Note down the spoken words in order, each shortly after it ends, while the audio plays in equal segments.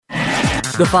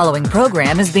The following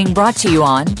program is being brought to you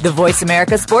on the Voice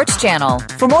America Sports Channel.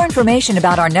 For more information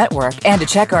about our network and to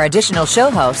check our additional show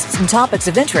hosts and topics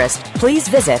of interest, please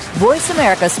visit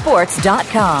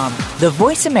voiceamericasports.com. The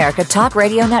Voice America Talk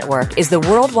Radio Network is the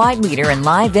worldwide leader in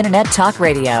live Internet talk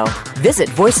radio. Visit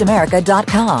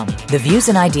voiceamerica.com. The views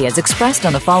and ideas expressed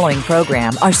on the following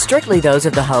program are strictly those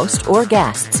of the host or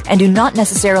guests and do not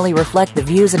necessarily reflect the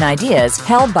views and ideas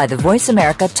held by the Voice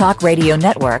America Talk Radio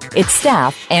Network, its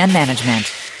staff, and management.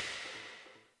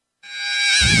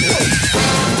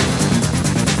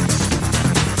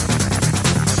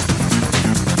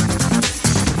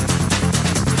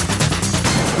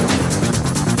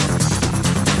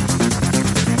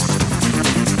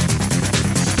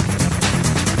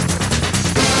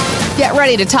 Get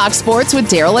ready to talk sports with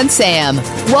Daryl and Sam.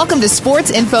 Welcome to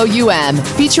Sports Info UM,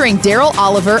 featuring Daryl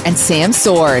Oliver and Sam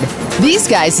Sword. These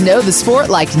guys know the sport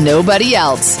like nobody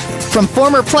else. From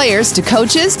former players to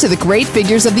coaches to the great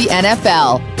figures of the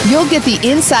NFL, you'll get the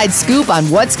inside scoop on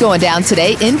what's going down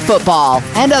today in football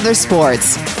and other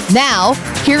sports. Now,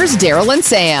 here's Daryl and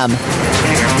Sam.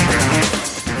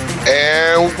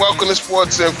 And welcome to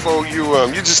Sports Info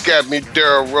UM. You just got me,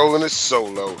 Daryl, rolling it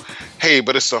solo. Hey,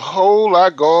 but it's a whole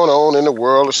lot going on in the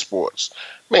world of sports.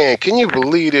 Man, can you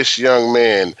believe this young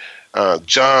man,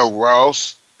 John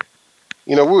Ross?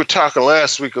 You know, we were talking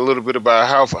last week a little bit about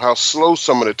how slow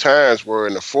some of the times were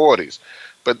in the 40s.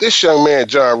 But this young man,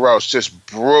 John Ross, just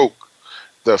broke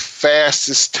the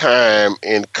fastest time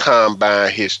in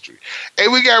combine history. Hey,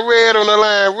 we got Red on the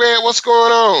line. Red, what's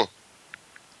going on?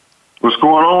 What's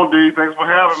going on, D? Thanks for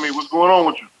having me. What's going on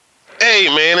with you? Hey,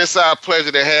 man, it's our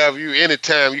pleasure to have you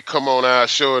anytime you come on our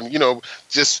show and, you know,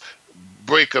 just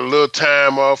break a little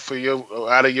time off for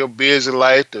out of your busy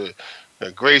life to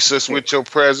grace us with your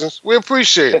presence. We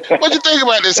appreciate it. What you think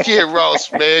about this kid,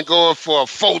 Ross, man, going for a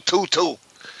 4.22?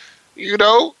 You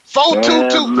know,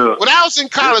 4.22. When I was in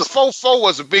college, 4.4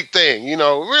 was a big thing. You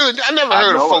know, really, I never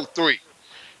heard of 4.3.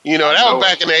 You know, that was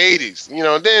back in the 80s. You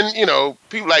know, then, you know,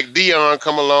 people like Dion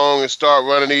come along and start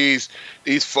running these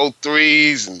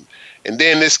 4.3s and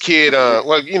then this kid,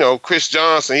 well, you know, Chris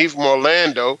Johnson, he's from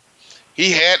Orlando.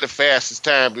 He had the fastest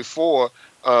time before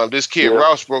this kid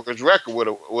Ross broke his record with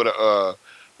a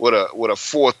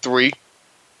 4.3.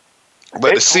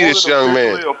 But to see this young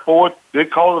man, they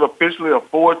call it officially a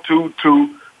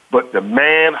 4.22. But the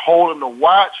man holding the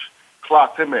watch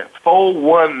clocked him at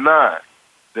 4.19.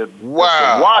 The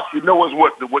watch, you know, is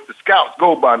what the scouts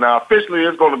go by now. Officially,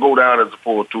 it's going to go down as a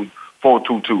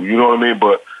 4.22. You know what I mean?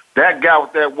 But that guy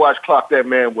with that watch clocked that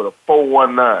man with a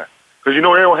 4.19. Because, you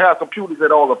know, they don't have computers at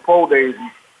all the pro days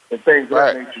and things of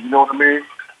that nature. You know what I mean?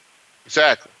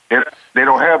 Exactly. And they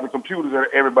don't have the computers at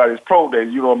everybody's pro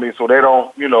days. You know what I mean? So they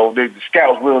don't, you know, the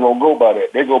scouts really don't go by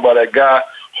that. They go by that guy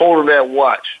holding that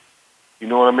watch. You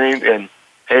know what I mean? And,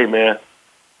 hey, man,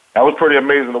 that was pretty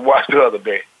amazing to watch the other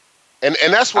day. And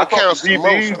that's what counts the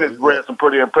most. DBs that ran some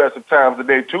pretty impressive times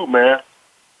today, too, man.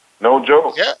 No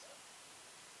joke. Yeah.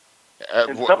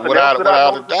 Without a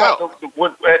doubt.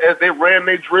 As they ran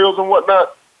their drills and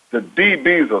whatnot, the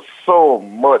DBs are so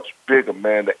much bigger,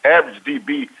 man. The average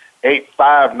DB ain't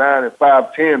 5'9" and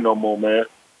 5'10" no more, man.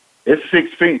 It's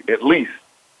 6 feet at least,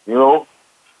 you know?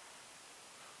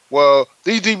 Well,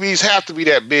 these DBs have to be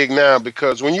that big now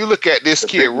because when you look at this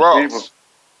kid Ross,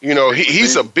 you know,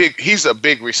 he's a big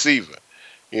receiver.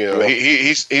 You know,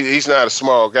 he's not a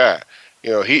small guy.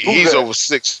 You know, he's over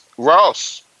 6.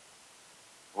 Ross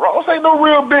ain't no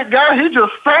real big guy. He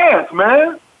just fast,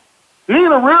 man. He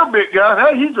ain't a real big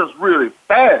guy. He just really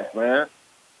fast, man.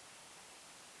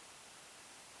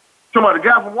 Talking about the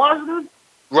guy from Washington?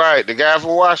 Right, the guy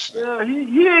from Washington. Yeah,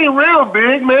 he ain't real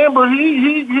big, man, but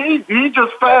he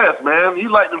just fast, man. He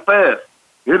lightning fast.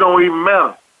 It don't even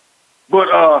matter.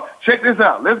 But check this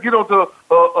out. Let's get on to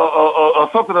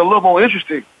something a little more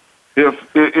interesting,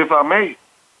 if I may.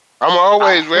 I'm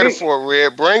always ready for it,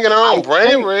 Red. Bring it on.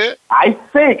 Bring it, Red.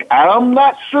 I'm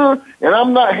not sure, and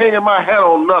I'm not hanging my hat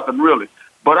on nothing, really,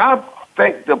 but I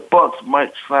think the Bucs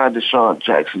might sign Deshaun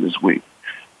Jackson this week.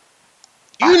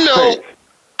 I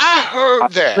heard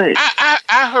that.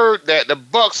 I heard that the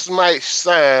Bucs might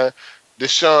sign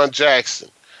Deshaun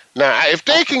Jackson. Now, if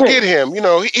they can get him, you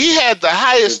know, he had the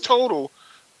highest total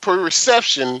per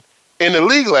reception in the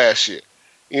league last year.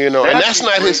 You know, and that's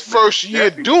not his first year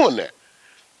doing that.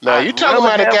 Now, you're talking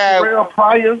about a guy.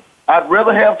 I'd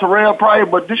rather have Terrell Pryor,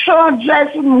 but Deshaun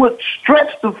Jackson would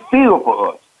stretch the field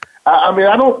for us. I mean,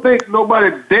 I don't think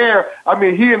nobody dare. I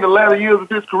mean, he in the latter years of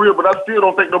his career, but I still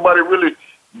don't think nobody really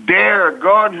dare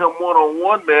guard him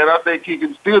one-on-one, man. I think he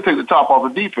can still take the top off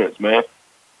the defense, man.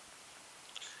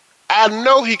 I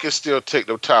know he can still take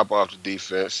the top off the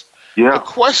defense. The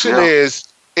question is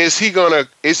he gonna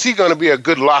be a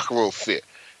good locker room fit?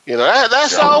 You know,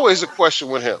 that's always a question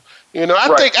with him. You know,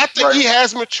 I think he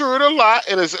has matured a lot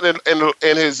in his. He has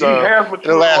matured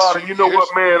a lot, and you know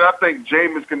what, man? I think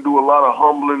Jameis can do a lot of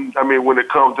humbling. I mean, when it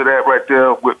comes to that right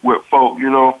there with folk, you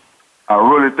know, I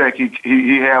really think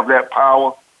he have that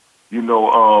power. You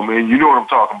know, and you know what I'm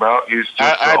talking about. It's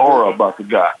just the aura about the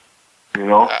guy. You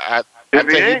know, I think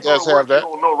he does have that. You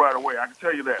don't know right away. I can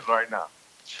tell you that right now.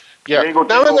 Yeah, it ain't gonna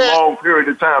take a long period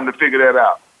of time to figure that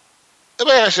out. Let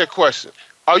me ask you a question.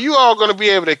 Are you all going to be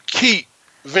able to keep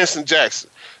Vincent Jackson?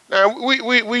 Now, we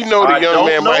know the young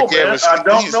man, Mike Evans. I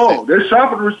don't know. They're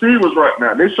shopping receivers right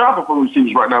now. Man.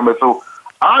 So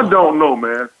I don't know,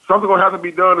 man. Something's going to have to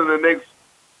be done in the next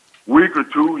week or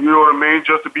two, you know what I mean,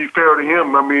 just to be fair to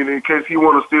him. I mean, in case he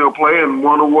want to still play and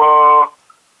want to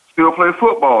still play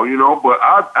football, you know. But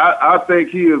I think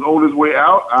he is on his way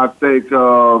out. I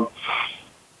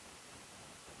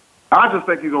just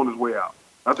think he's on his way out.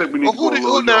 I think we need to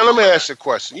go now, let me ask you a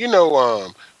question. You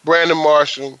know, Brandon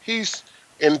Marshall, he's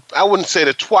in, I wouldn't say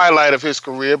the twilight of his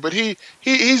career, but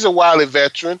he's a wily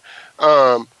veteran.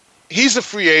 He's a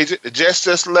free agent. The Jets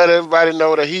just let everybody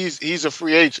know that he's a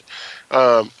free agent.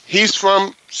 He's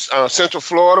from Central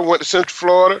Florida, went to Central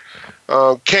Florida.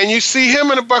 Can you see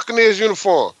him in a Buccaneers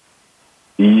uniform?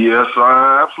 Yes,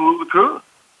 I absolutely could.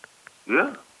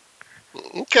 Yeah.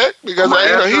 Okay, because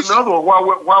he's another one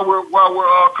while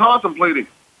we're contemplating.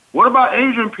 What about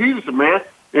Adrian Peterson, man?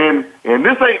 And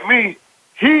this ain't me.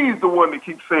 He's the one that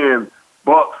keeps saying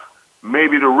Bucs,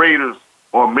 maybe the Raiders,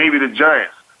 or maybe the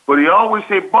Giants. But he always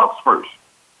say Bucs first.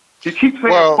 He keeps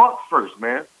saying Bucs first,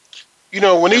 man. You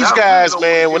know, when these guys,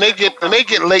 man, when they get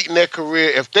late in their career,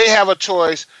 if they have a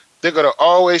choice, they're gonna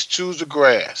always choose the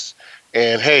grass.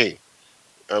 And hey,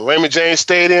 Raymond James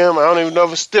Stadium, I don't even know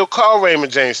if it's still called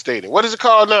Raymond James Stadium. What is it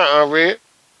called now, Red?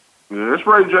 Yeah, that's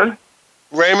right, Jay.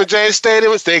 Raymond James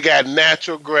Stadium, they got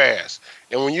natural grass.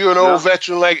 And when you're an old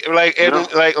veteran like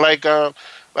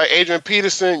Adrian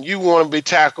Peterson, you want to be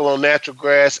tackled on natural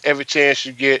grass every chance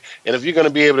you get. And if you're going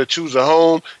to be able to choose a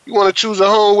home, you want to choose a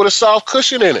home with a soft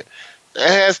cushion in it.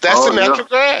 That's the natural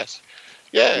grass.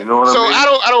 Yeah. You know what I mean?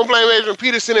 I don't blame Adrian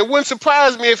Peterson. It wouldn't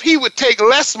surprise me if he would take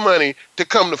less money to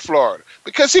come to Florida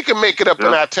because he can make it up in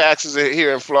our taxes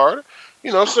here in Florida.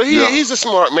 You know, so he's a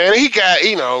smart man. He got,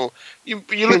 you know, you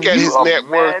look at his net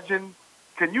worth.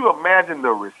 Can you imagine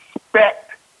the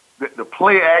respect that the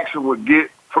play action would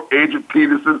get from Adrian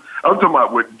Peterson? I'm talking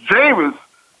about with Jameis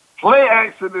play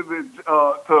action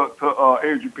to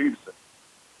Adrian Peterson.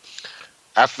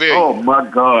 I feel. Oh my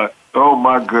God. Oh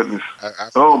my goodness.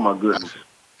 My goodness.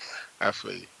 I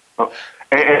feel you.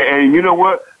 And you know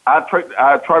what? I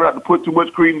try not to put too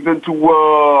much credence into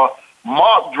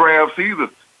mock drafts either.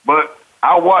 But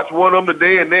I watched one of them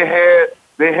today, and they had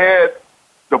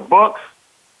the Bucs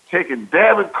taking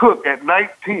Dalvin Cook at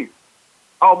 19th.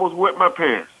 Almost wet my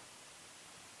pants.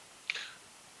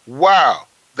 Wow,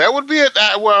 that would be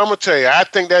well, I'm gonna tell you, I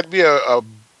think that'd be a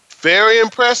very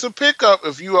impressive pickup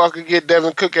if you all could get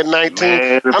Dalvin Cook at 19.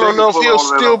 Man, I don't know if he'll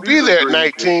still be there at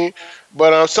 19,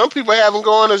 but some people have him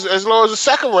going as low as the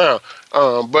second round.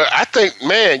 But I think,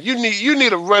 man, you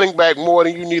need a running back more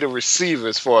than you need a receiver,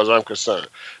 as far as I'm concerned,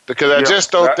 because I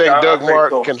just don't think Doug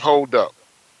Martin can hold up.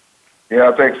 Yeah,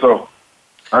 I think so.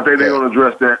 I think they're going to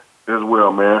address that as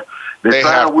well, man. They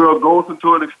signed Will Golson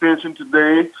to an extension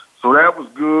today, so that was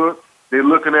good. They're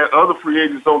looking at other free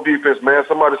agents on defense, man.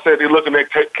 Somebody said they're looking at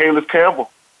Calais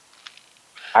Campbell.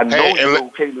 I know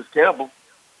Calais Campbell.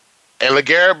 And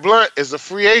LeGarrette Blount is a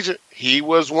free agent. He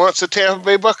was once a Tampa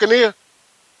Bay Buccaneer.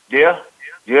 Yeah.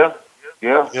 You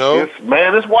know?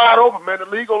 It's wide open, man. The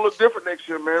league going to look different next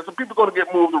year, man. Some people going to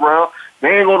get moved around.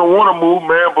 They ain't going to want to move,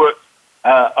 man, but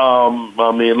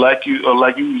I mean, like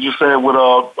you just said with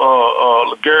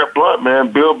LeGarrette Blount,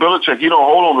 man, Bill Belichick, he don't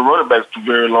hold on to running backs too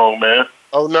very long, man.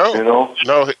 Oh no, you know,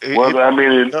 no.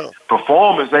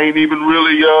 Performance ain't even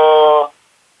really,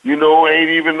 you know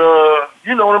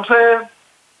what I'm saying?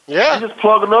 Yeah, you just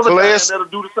plug another guy and that'll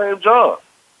do the same job.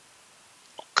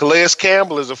 Calais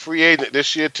Campbell is a free agent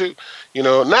this year too. You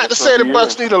know, not to say the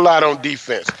Bucs need a lot on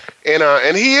defense,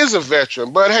 and he is a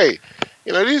veteran, but hey.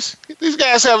 You know, these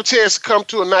guys have a chance to come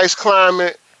to a nice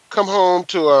climate, come home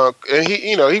to and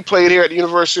he played here at the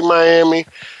University of Miami.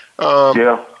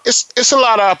 It's a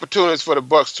lot of opportunities for the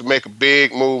Bucs to make a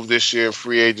big move this year in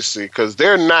free agency because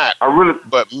they're not.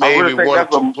 But maybe one or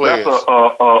two players. That's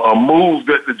a move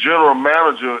that the general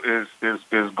manager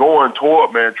is going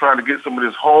toward, man, trying to get some of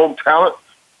this home talent.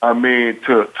 I mean,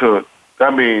 to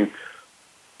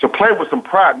play with some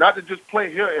pride, not to just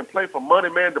play here and play for money,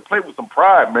 man. To play with some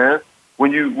pride, man.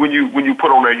 When you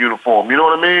put on that uniform, you know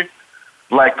what I mean?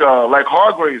 like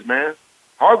Hargraves, man.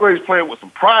 Hargraves playing with some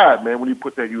pride, man, when he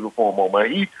put that uniform on,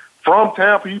 man. He from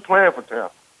Tampa, he playing for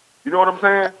Tampa. You know what I'm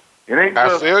saying? It ain't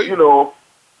just, you know,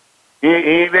 he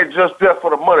ain't just there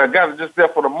for the money. A guy's just there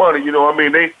for the money, you know what I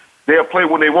mean? They'll play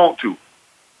when they want to.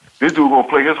 This dude gonna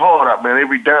play his heart out, man,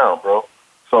 every down, bro.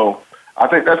 So I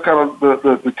think that's kind of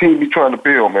the team he's trying to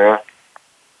build, man.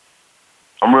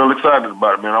 I'm real excited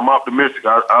about it, man. I'm optimistic.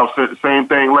 I said the same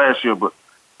thing last year, but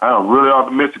I'm really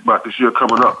optimistic about this year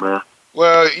coming up, man.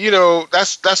 Well, you know,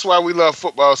 that's why we love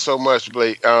football so much,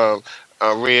 Blake,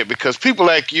 Red, because people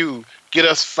like you get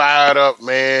us fired up,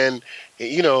 man.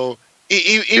 You know,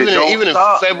 even in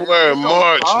February,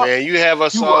 March, man, you have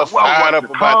us all fired up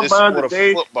about this sport of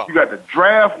football. You got the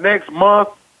draft next month.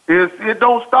 It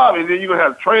don't stop. And then you're going to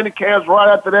have training camps right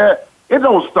after that. It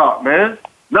don't stop, man.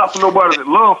 Not for nobody that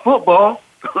love football.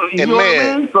 You know what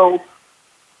I mean? So,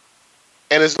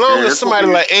 and as long as somebody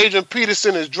like Adrian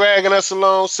Peterson is dragging us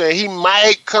along, saying he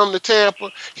might come to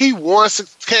Tampa, he wants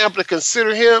Tampa to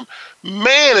consider him,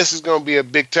 man, this is going to be a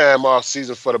big-time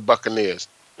off-season for the Buccaneers.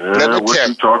 Yeah, what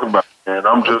you talking about, man?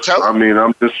 I'm just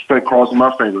crossing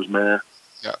my fingers, man.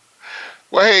 Yeah.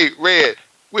 Well, hey, Red,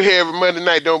 we're here every Monday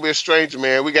night. Don't be a stranger,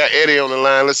 man. We got Eddie on the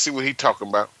line. Let's see what he's talking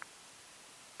about.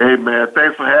 Hey, man,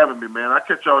 thanks for having me, man. I'll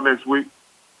catch y'all next week.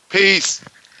 Peace.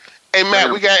 Hey,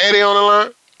 Matt, we got Eddie on the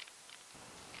line?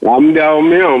 I'm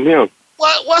down him.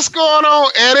 What's going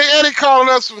on, Eddie? Eddie calling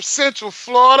us from Central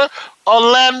Florida,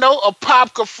 Orlando,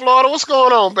 Apopka, Florida. What's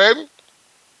going on, baby?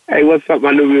 Hey, what's up,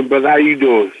 my new brother? How you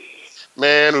doing?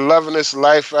 Man, loving this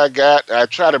life I got. I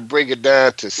try to break it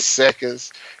down to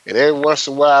seconds, and every once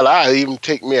in a while, I even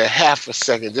take me a half a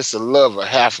second just to love a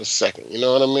half a second. You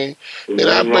know what I mean? Then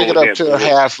I break it up to a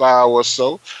half hour or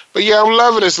so. But yeah, I'm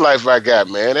loving this life I got,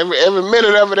 man. Every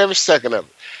minute of it, every second of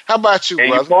it. How about you,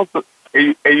 brother?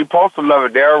 You supposed to love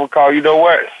it, Darryl, because you know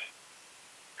what?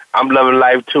 I'm loving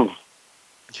life too.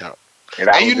 Yeah.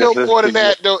 And you know more than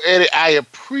that, though, Eddie, I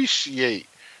appreciate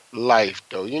life,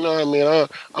 though. You know what I mean?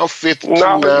 I'm 52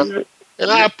 now,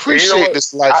 and I appreciate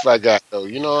this life I got, though.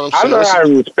 You know what I'm saying? I know how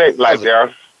to respect life,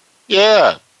 Darryl.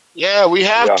 Yeah, we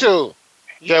have to.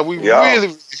 Yeah, we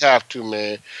really have to,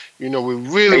 man. You know, we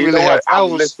really have to. I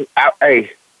was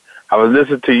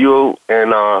listening to you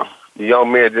and the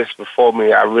young man just before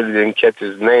me. I really didn't catch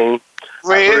his name.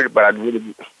 Red. I heard it, but I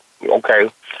really okay.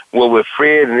 Well, with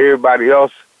Fred and everybody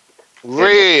else.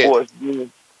 Red.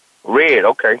 Red.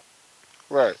 Okay.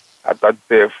 Right. I thought you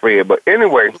said Fred, but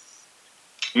anyway,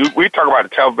 we talk about the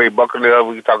Tampa Bay Buccaneers.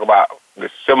 We can talk about the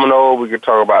Seminoles. We can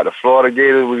talk about the Florida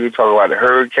Gators. We can talk about the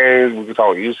Hurricanes. We can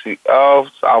talk about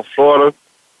UCF, South Florida.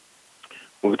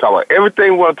 We can talk about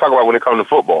everything we want to talk about when it comes to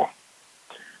football,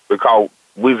 because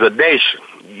we're a nation.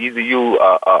 Either you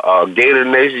a Gator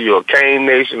nation, you're a Cane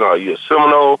nation, or you're a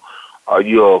Seminole, or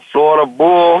you're a Florida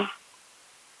Bull,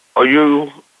 or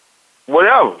you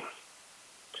whatever.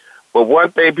 But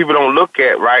one thing people don't look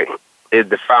at, right, is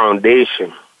the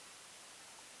foundation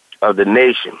of the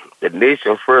nation. The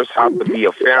nation first has to be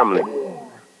a family.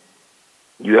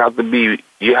 You have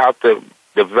to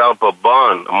develop a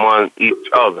bond among each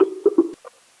other.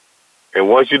 And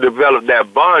once you develop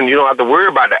that bond, you don't have to worry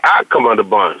about the outcome of the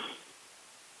bond.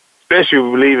 Especially if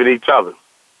you believe in each other.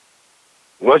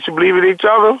 Once you believe in each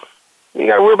other, you ain't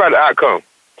got to worry about the outcome.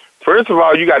 First of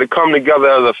all, you got to come together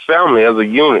as a family, as a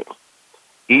unit.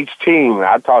 Each team,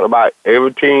 I talked about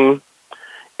every team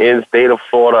in the state of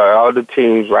Florida, all the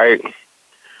teams, right?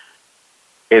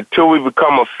 Until we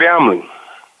become a family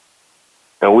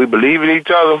and we believe in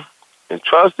each other and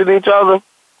trust in each other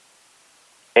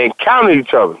and count on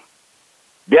each other,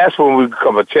 that's when we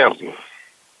become a champion.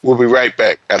 We'll be right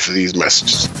back after these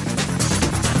messages.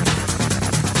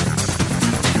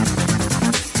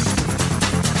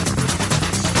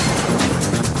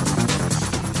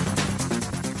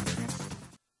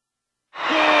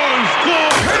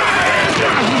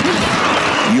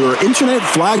 Your internet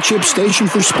flagship station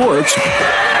for sports.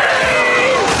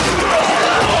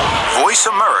 Voice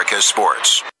America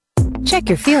Sports. Check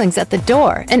your feelings at the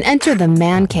door and enter the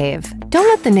Man Cave. Don't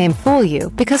let the name fool you,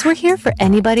 because we're here for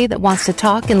anybody that wants to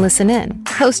talk and listen in.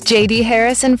 Host J.D.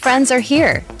 Harris and friends are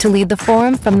here to lead the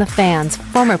forum from the fans,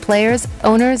 former players,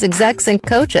 owners, execs, and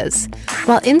coaches.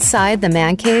 While inside the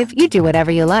Man Cave, you do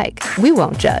whatever you like. We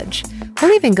won't judge.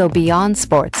 We'll even go beyond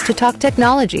sports to talk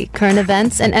technology, current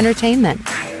events, and entertainment.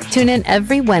 Tune in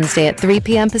every Wednesday at 3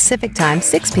 p.m. Pacific Time,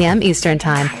 6 p.m. Eastern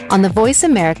Time on the Voice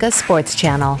America Sports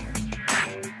Channel.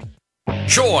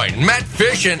 Join Matt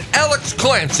Fish and Alex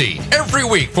Clancy every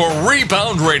week for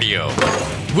Rebound Radio.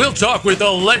 We'll talk with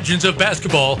the legends of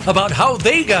basketball about how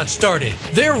they got started,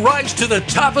 their rise to the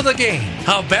top of the game,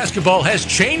 how basketball has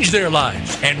changed their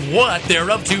lives, and what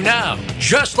they're up to now.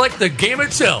 Just like the game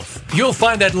itself, you'll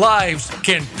find that lives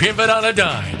can pivot on a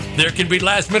dime. There can be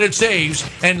last-minute saves,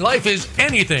 and life is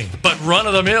anything but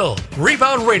run-of-the-mill.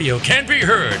 Rebound Radio can be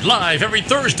heard live every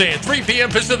Thursday at 3 p.m.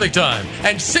 Pacific Time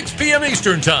and 6 p.m.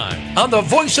 Eastern Time on the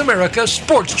Voice America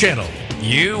Sports Channel.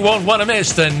 You won't want to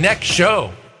miss the next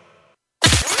show.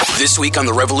 This week on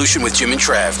The Revolution with Jim and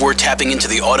Trav, we're tapping into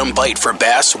the autumn bite for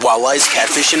bass, walleyes,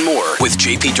 catfish, and more with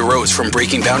JP DeRose from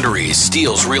Breaking Boundaries,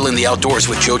 Steele's Reel in the Outdoors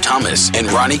with Joe Thomas,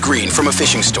 and Ronnie Green from A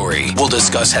Fishing Story. We'll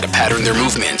discuss how to pattern their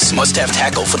movements, must-have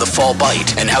tackle for the fall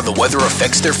bite, and how the weather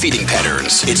affects their feeding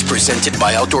patterns. It's presented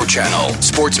by Outdoor Channel,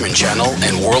 Sportsman Channel,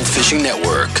 and World Fishing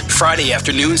Network. Friday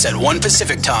afternoons at 1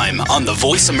 Pacific Time on the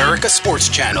Voice America Sports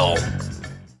Channel.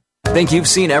 Think you've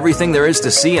seen everything there is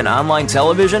to see in online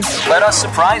television? Let us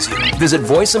surprise you. Visit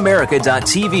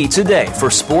voiceamerica.tv today for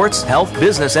sports, health,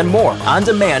 business, and more on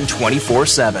demand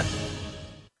 24/7.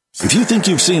 If you think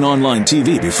you've seen online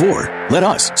TV before, let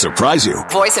us surprise you.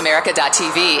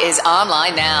 VoiceAmerica.tv is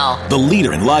online now. The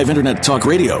leader in live internet talk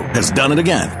radio has done it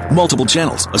again. Multiple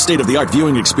channels, a state-of-the-art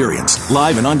viewing experience,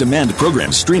 live and on-demand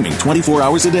programs streaming 24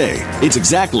 hours a day. It's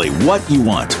exactly what you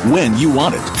want, when you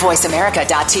want it.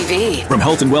 VoiceAmerica.tv. From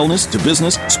health and wellness to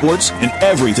business, sports, and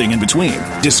everything in between.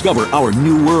 Discover our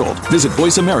new world. Visit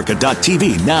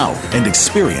VoiceAmerica.tv now and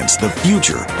experience the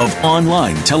future of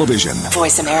online television.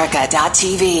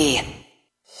 VoiceAmerica.tv.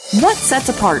 What sets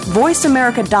apart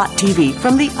VoiceAmerica.tv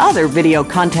from the other video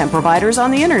content providers on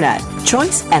the Internet?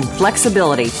 Choice and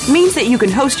flexibility means that you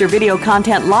can host your video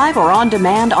content live or on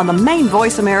demand on the main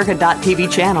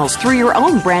VoiceAmerica.tv channels through your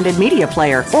own branded media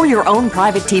player or your own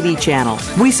private TV channel.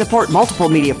 We support multiple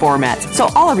media formats, so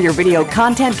all of your video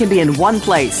content can be in one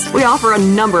place. We offer a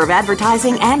number of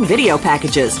advertising and video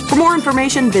packages. For more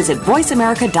information, visit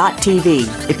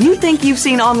VoiceAmerica.tv. If you think you've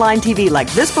seen online TV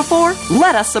like this before,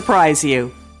 let us surprise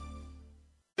you.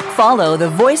 Follow the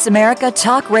Voice America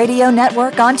Talk Radio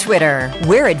Network on Twitter.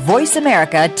 We're at Voice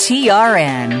America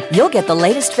TRN. You'll get the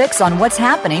latest fix on what's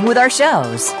happening with our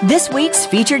shows, this week's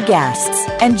featured guests,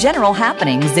 and general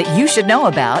happenings that you should know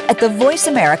about at the Voice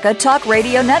America Talk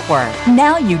Radio Network.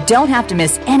 Now you don't have to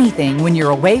miss anything when you're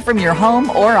away from your home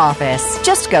or office.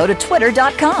 Just go to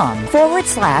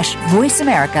twitter.com/Voice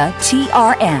America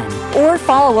TRN or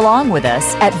follow along with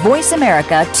us at Voice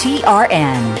America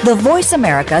TRN. The Voice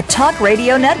America Talk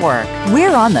Radio Network.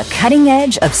 We're on the cutting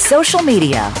edge of social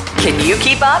media. Can you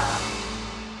keep up?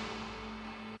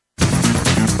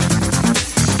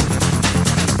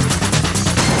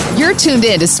 You're tuned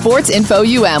in to Sports Info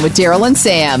UM with Daryl and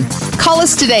Sam. Call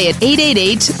us today at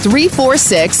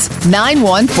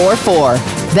 888-346-9144.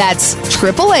 That's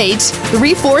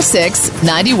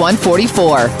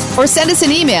 888-346-9144. Or send us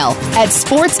an email at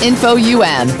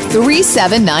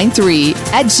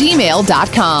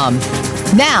sportsinfoum3793@gmail.com.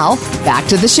 Now, back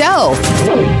to the show.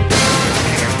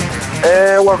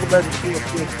 And welcome back to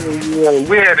CFC.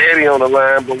 We had Eddie on the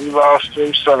line, but we lost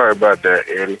him. Sorry about that,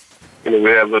 Eddie. We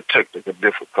had a little technical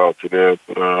difficulty there.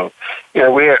 But,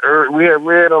 we had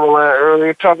Red on the line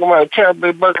earlier talking about the Tampa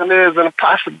Bay Buccaneers and the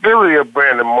possibility of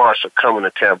Brandon Marshall coming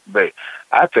to Tampa Bay.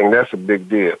 I think that's a big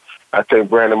deal. I think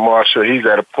Brandon Marshall, he's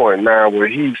at a point now where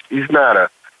he's not a,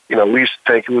 we used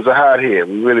to think he was a hothead.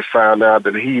 We really found out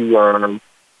that he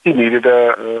needed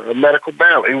a medical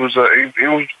balance. He was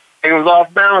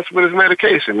off balance with his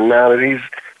medication. And now that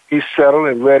he's settled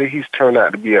and ready, he's turned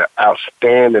out to be an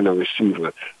outstanding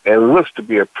receiver and looks to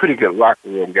be a pretty good locker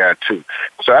room guy too.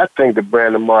 So I think that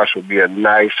Brandon Marshall would be a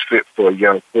nice fit for a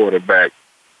young quarterback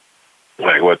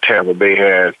like what Tampa Bay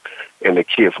has and the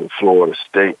kid from Florida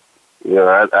State.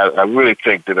 I really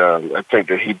think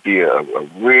that he'd be a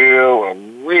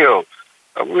real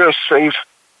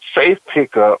safe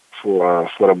pickup for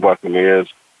the Buccaneers.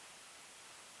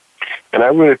 And I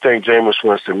really think Jameis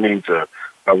Winston needs a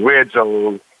red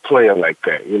zone player like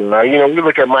that. We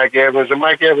look at Mike Evans, and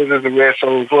Mike Evans is a red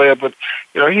zone player, but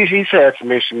he's had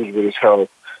some issues with his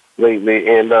health lately.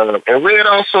 And Red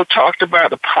also talked about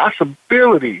the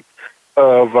possibility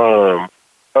of the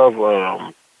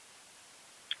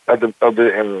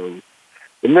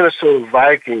Minnesota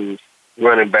Vikings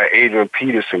running back Adrian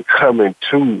Peterson coming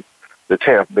to the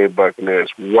Tampa Bay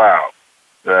Buccaneers. Wow.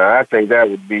 I think that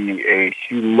would be a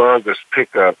humongous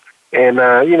pickup. And,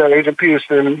 Adrian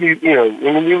Peterson,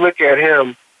 when you look at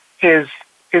him, his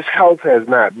health has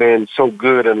not been so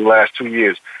good in the last 2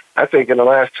 years. I think in the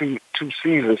last two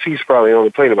seasons, he's probably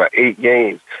only played about 8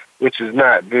 games, which is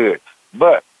not good.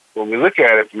 But when we look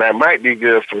at it, that might be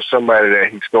good for somebody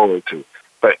that he's going to.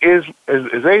 But is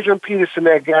Adrian Peterson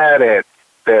that guy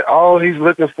that all he's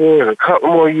looking for is a couple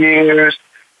more years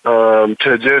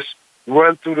to just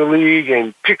run through the league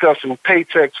and pick up some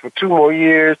paychecks for 2 more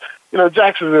years? You know,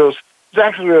 Jacksonville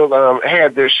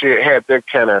had that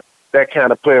kind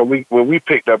of player. When we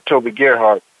picked up Toby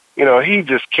Gerhart, you know, he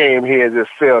just came here and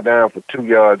just fell down for 2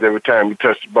 yards every time he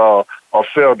touched the ball, or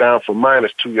fell down for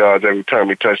minus 2 yards every time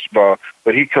he touched the ball.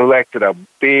 But he collected a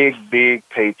big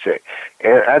paycheck,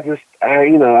 and I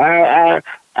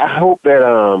hope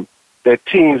that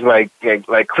teams like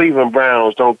Cleveland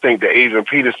Browns don't think that Adrian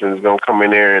Peterson is going to come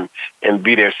in there and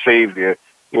be their savior.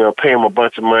 You know, pay him a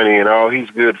bunch of money, and all he's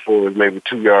good for is maybe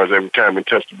 2 yards every time he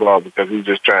touches the ball, because he's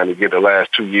just trying to get the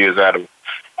last 2 years out of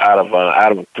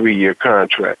a 3-year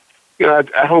contract. You know,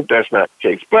 I hope that's not the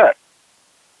case. But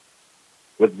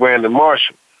with Brandon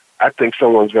Marshall, I think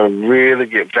someone's going to really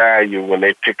get value when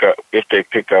they pick up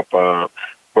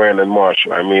Brandon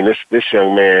Marshall. I mean, this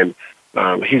young man,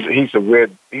 he's a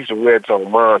red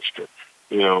zone monster.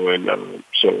 You know, and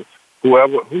so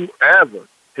whoever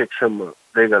picks him up,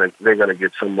 they're gonna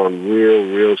get someone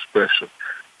real special.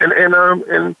 And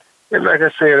like I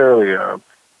said earlier,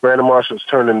 Brandon Marshall's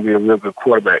turned into be a real good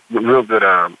quarterback, real good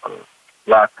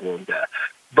locker room guy.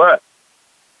 But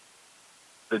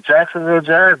the Jacksonville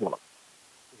Jaguars,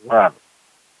 wow,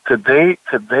 could they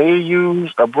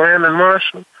use a Brandon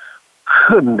Marshall?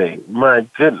 Couldn't they? My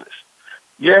goodness.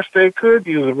 Yes, they could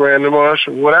use a Brandon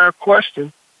Marshall without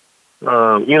question. You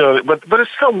know, but it's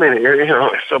so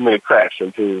many cracks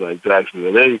in teams like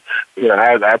Jacksonville. I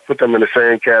put them in the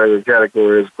same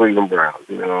category as Cleveland Browns.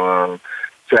 You know,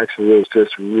 Jacksonville's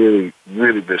just really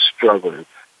been struggling,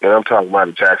 and I'm talking about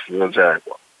the Jacksonville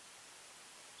Jaguars.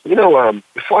 You know,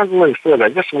 before I go any further, I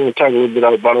guess I want to talk a little bit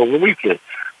about over the weekend.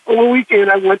 Over the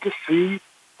weekend, I went to see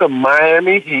the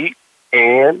Miami Heat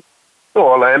and the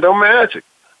Orlando Magic.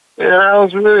 And I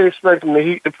was really expecting the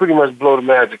Heat to pretty much blow the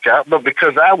Magic out. But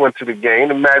because I went to the game,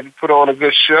 the Magic put on a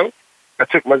good show. I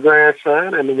took my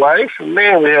grandson and the wife, and,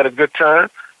 man, we had a good time.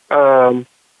 The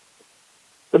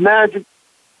Magic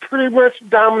pretty much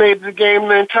dominated the game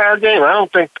the entire game. I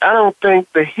don't think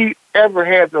the Heat ever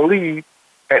had the lead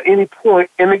at any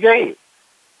point in the game.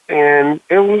 And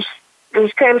it was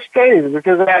kind of strange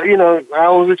because, I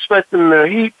was expecting the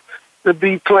Heat to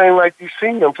be playing like you've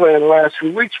seen them playing the last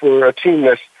few weeks, for a team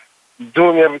that's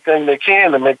doing everything they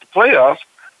can to make the playoffs,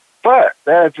 but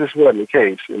that just wasn't the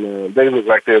case. They looked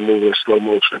like they were moving in slow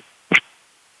motion.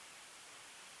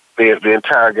 The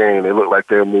entire game, they looked like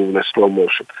they were moving in slow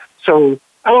motion. So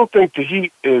I don't think the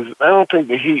Heat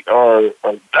are.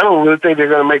 I don't really think they're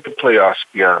going to make the playoffs, to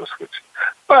be honest with you.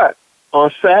 But on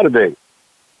Saturday,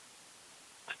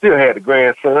 still had the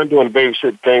grandson doing the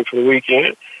babysitting thing for the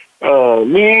weekend.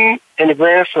 Me and the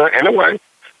grandson and the wife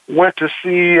went to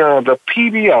see the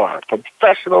PBR,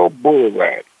 Professional Bull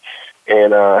Riding,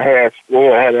 and had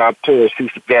an opportunity to see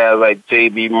some guys like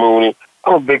J.B. Mooney.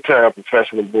 I'm a big-time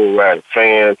Professional Bull Riding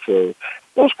fan, so it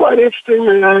was quite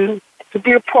interesting to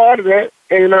be a part of that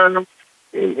and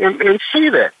see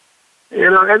that.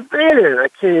 And then I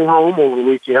came home over the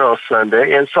weekend on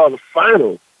Sunday and saw the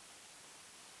final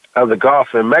of the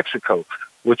golf in Mexico,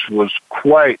 which was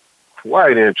quite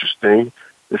interesting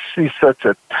to see such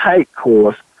a tight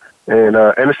course. And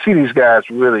to see these guys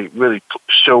really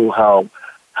show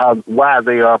why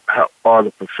they are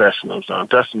the professionals.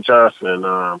 Dustin Johnson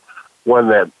won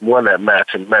that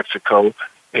match in Mexico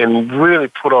and really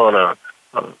put on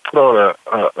an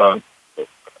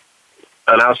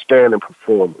outstanding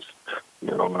performance.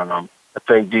 I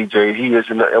think DJ,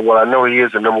 I know he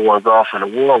is the number one golfer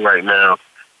in the world right now,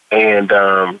 and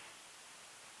to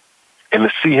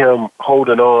see him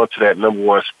holding on to that number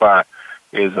one spot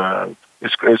is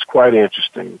it's quite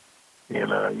interesting.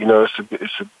 And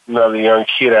it's another young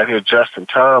kid out here, Justin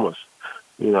Thomas.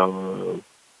 He's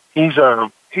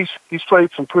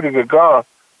played some pretty good golf.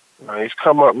 He's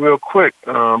come up real quick,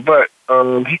 but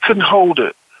he couldn't hold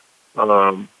it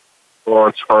on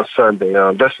Sunday.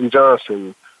 Dustin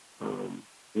Johnson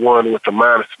won with a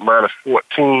minus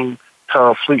 14.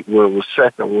 Tom Fleetwood was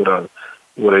second with a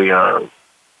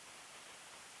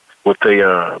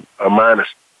minus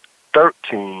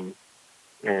 13.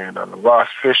 And Ross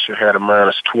Fisher had a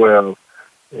minus 12,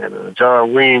 and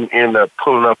John Ream ended up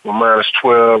pulling up a minus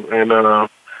 12, and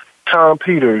Tom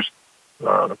Peters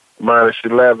minus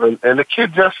 11, and the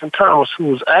kid Justin Thomas, who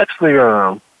was actually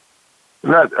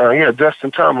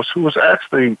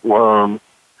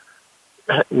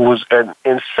was in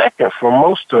second for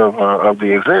most of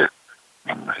the event.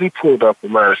 He pulled up a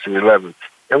minus 11,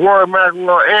 and Rory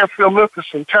McIlroy and Phil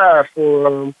Mickelson tied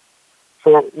with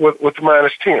the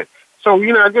minus 10. So,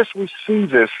 I guess we see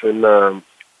this in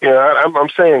I'm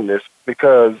saying this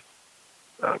because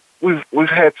we've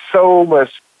had so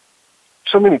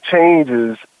many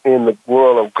changes in the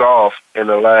world of golf in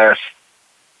the last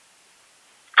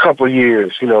couple of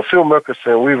years. Phil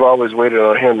Mickelson, we've always waited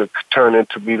on him to turn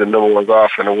into be the number one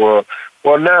golfer in the world.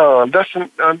 Well, now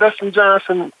Dustin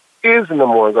Johnson is the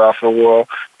number one golfer in the world,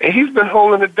 and he's been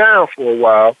holding it down for a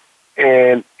while.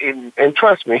 And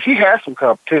trust me, he has some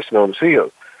competition on his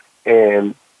heels.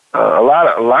 And a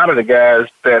lot of the guys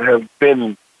that have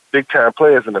been big time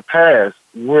players in the past,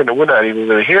 we're not even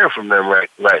really hearing from them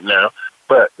right now.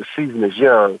 But the season is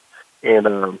young,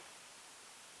 and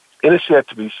it's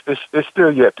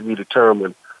still yet to be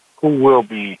determined who will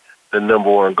be the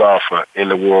number one golfer in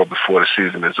the world before the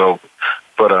season is over.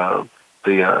 But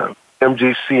the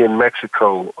MGC in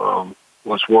Mexico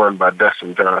was won by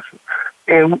Dustin Johnson,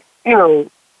 and I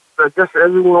guess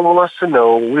everyone wants to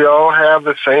know. We all have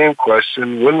the same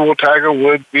question: when will Tiger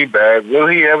Woods be back? Will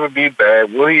he ever be back?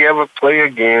 Will he ever play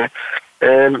again?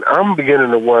 And I'm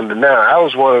beginning to wonder now. I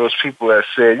was one of those people that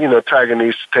said, Tiger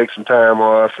needs to take some time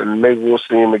off, and maybe we'll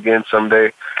see him again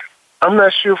someday. I'm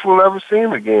not sure if we'll ever see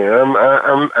him again.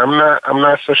 I'm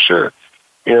not so sure.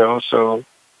 So,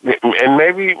 and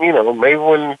maybe maybe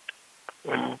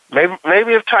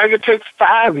if Tiger takes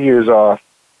 5 years off,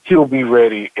 he'll be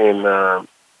ready and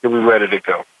he'll be ready to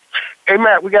go. Hey,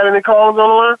 Matt, we got any callers on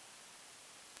the line?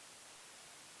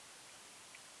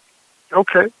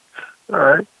 Okay, all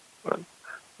right.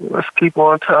 Let's keep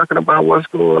on talking about what's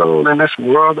going on in this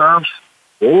world of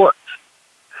sports.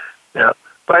 Yeah,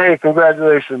 but hey,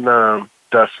 congratulations,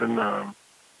 Dustin. I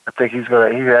think he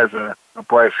has a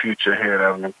bright future ahead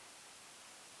of him.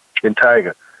 And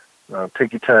Tiger,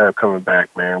 take your time coming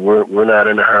back, man. We're not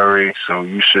in a hurry, so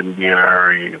you shouldn't be in a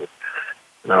hurry either.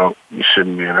 No, you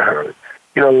shouldn't be in a hurry.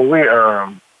 When we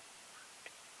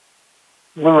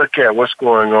look at what's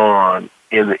going on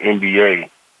in the NBA.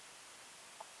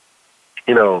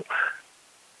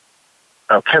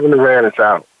 Kevin Durant is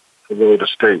out for Golden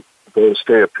State. Golden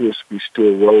State appears to be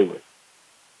still rolling.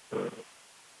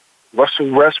 Russell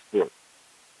Westbrook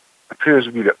appears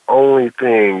to be the only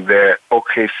thing that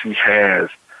OKC has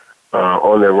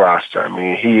on their roster. I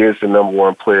mean, he is the number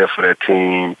one player for that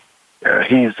team.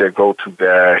 He's their go-to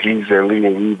guy. He's their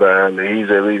leading rebounder. He's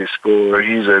their leading scorer.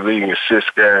 He's their leading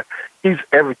assist guy. He's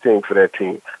everything for that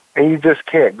team. And you just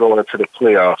can't go into the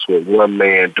playoffs with one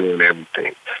man doing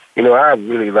everything. I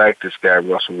really like this guy,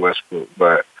 Russell Westbrook,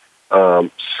 but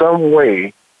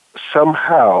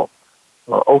somehow,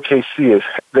 OKC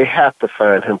they have to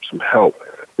find him some help,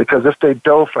 because if they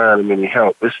don't find him any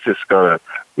help, it's just gonna,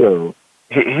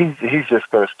 he's just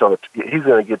gonna he's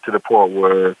gonna get to the point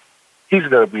where he's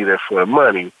gonna be there for the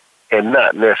money and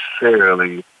not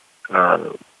necessarily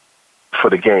for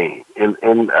the game.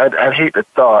 And I hate the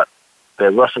thought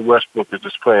that Russell Westbrook is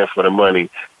just playing for the money,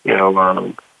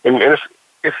 and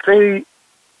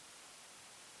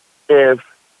if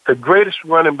the greatest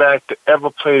running back to ever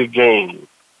play the game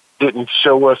didn't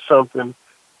show us something,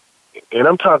 and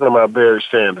I'm talking about Barry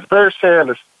Sanders. Barry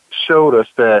Sanders showed us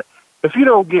that if you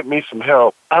don't get me some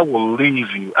help, I will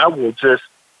leave you. I will just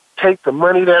take the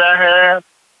money that I have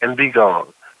and be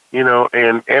gone. And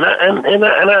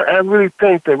I really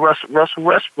think that Russell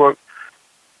Westbrook,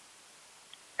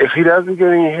 if he doesn't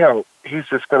get any help, he's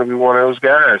just going to be one of those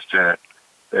guys that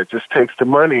just takes the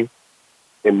money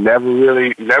and never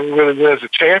really wins a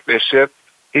championship.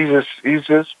 He's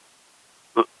just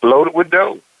loaded with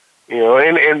dough,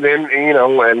 and then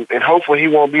and hopefully he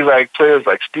won't be like players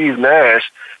like Steve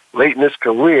Nash late in his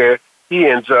career. He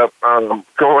ends up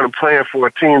going and playing for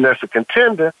a team that's a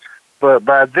contender, but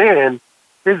by then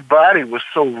his body was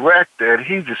so wrecked that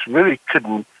he just really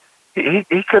couldn't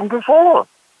perform.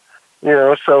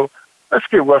 So let's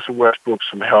give Russell Westbrook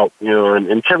some help,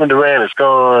 and Kevin Durant is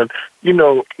gone.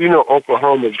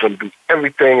 Oklahoma is going to do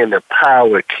everything in their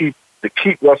power to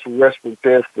keep Russell Westbrook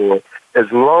there for as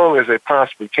long as they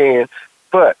possibly can.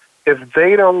 But if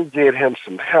they don't get him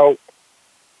some help,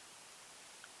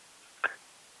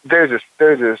 they're just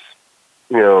living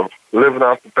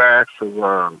off the backs of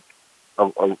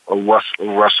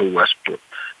Russell Westbrook,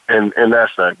 and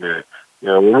that's not good.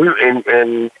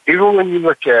 And even when you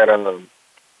look at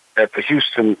the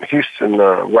Houston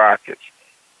Rockets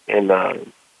and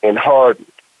Harden,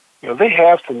 they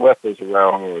have some weapons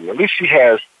around Harden. At least he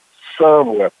has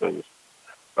some weapons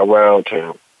around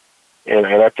him, and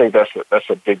I think that's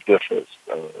a big difference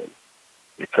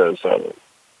because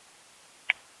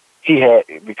he has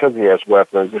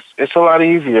weapons. It's a lot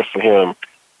easier for him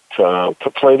to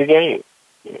play the game.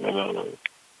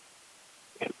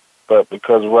 But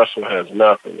because Russell has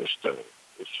nothing, it's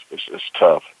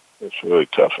tough. It's really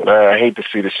tough. And I hate to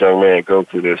see this young man go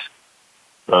through this.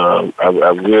 I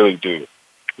really do.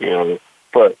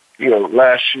 But,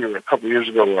 last year, a couple of years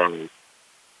ago,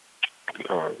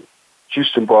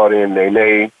 Houston brought in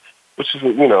Nene, which is,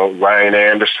 Ryan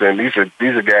Anderson. These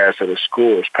are guys that are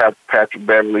scorers. Patrick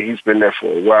Beverly, he's been there for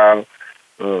a while.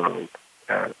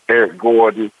 Eric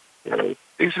Gordon.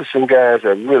 These are some guys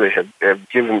that really have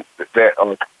given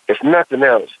that, if nothing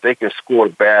else, they can score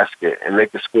the basket and they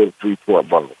can score the three-point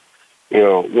ball.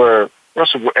 Where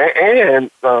Russell,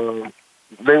 and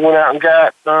they went out and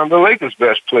got the Lakers'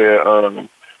 best player,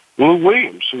 Lou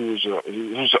Williams, who's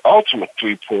an ultimate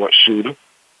three-point shooter.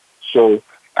 So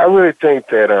I really think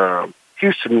that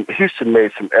Houston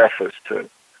made some efforts to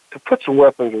put some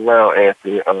weapons around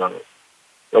Anthony,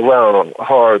 around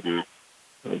Harden,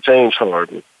 James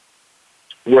Harden.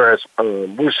 Whereas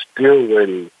we're still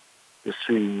waiting to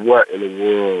see what in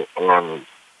the world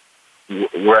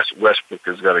Westbrook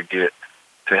is going to get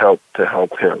to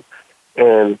help him.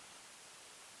 And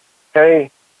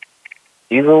hey,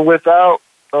 even without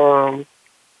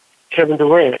Kevin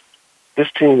Durant,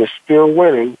 this team is still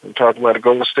winning. I'm talking about the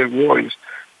Golden State Warriors,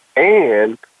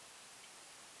 and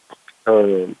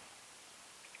the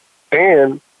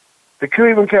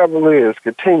Cleveland Cavaliers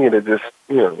continue to just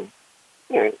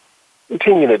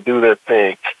continue to do their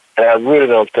thing. And I really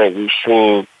don't think we've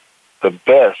seen the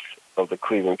best of the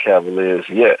Cleveland Cavaliers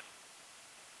yet.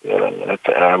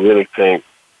 I really think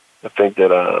that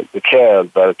the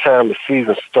Cavs, by the time the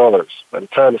season starts, by the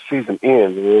time the season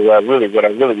ends, what I really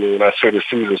mean when I say the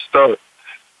season starts,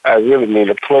 I really mean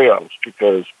the playoffs,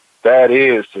 because that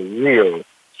is the real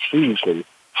season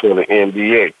for the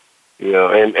NBA.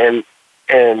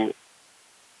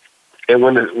 And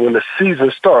when the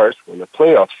season starts, when the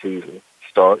playoff season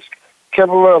starts,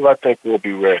 Kevin Love, I think, will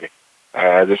be ready.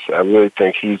 I really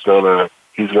think he's gonna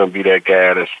be that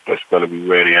guy that's gonna be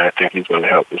ready. I think he's gonna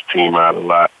help his team out a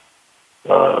lot.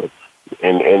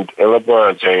 And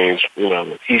LeBron James,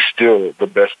 he's still the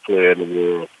best player in the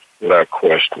world without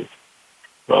question.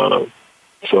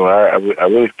 So I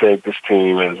really think this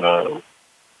team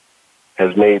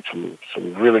has made some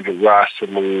really good roster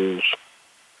moves.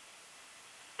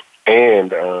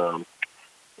 And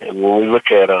when we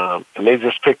look at and they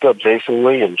just picked up Jason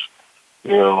Williams,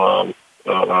 a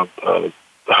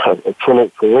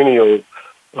perennial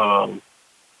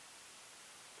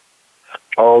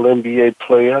All NBA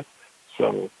player.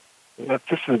 So this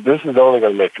is only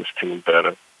going to make this team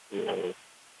better.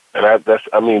 And I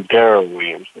mean Darren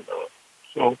Williams.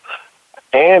 So,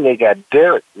 and they got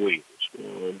Derek Williams.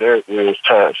 Derek Williams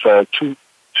signed two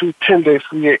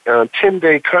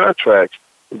 10-day contracts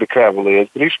with the Cavaliers,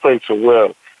 but he's played so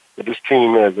well that this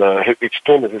team has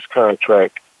extended his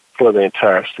contract for the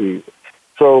entire season.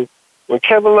 So when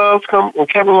Kevin Love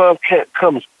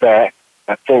comes back,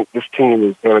 I think this team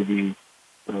is going to be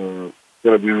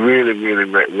really, really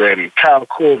ready. Kyle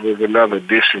Korver is another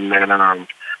addition that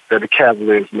the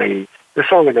Cavaliers made.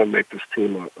 It's only going to make this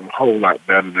team a whole lot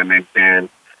better than they've been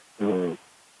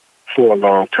for a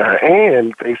long time.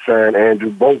 And they signed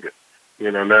Andrew Bogut.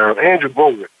 Now Andrew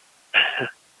Bogut,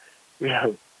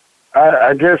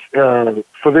 I guess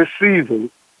for this season,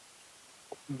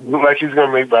 look like he's going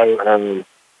to make about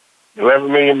 $11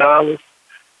 million.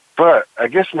 But I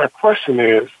guess my question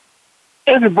is,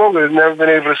 Andrew Bogut has never been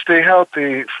able to stay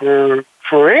healthy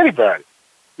for anybody.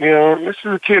 This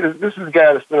is a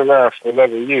guy that's been around for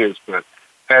 11 years, but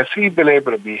has he been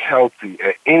able to be healthy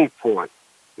at any point?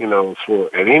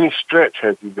 At any stretch,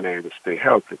 has he been able to stay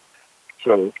healthy?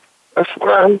 So that's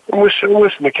why I'm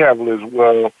wishing the Cavaliers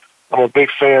well. I'm a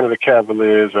big fan of the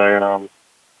Cavaliers. I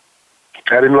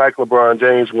didn't like LeBron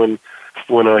James when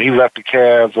he left the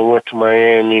Cavs and went to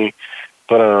Miami,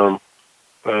 but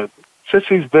since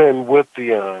he's been with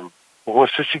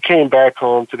since he came back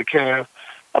home to the Cavs,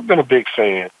 I've been a big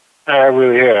fan. I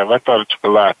really have. I thought it took a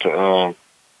lot to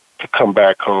come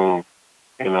back home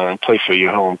and play for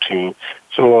your home team.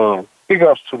 So big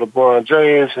ups to LeBron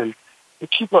James, and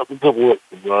keep up the good work,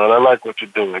 LeBron. I like what you're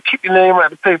doing. Keep your name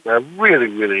out of the paper. I really,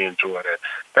 really enjoy that.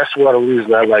 That's one of the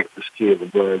reasons I like this kid,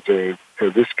 LeBron James,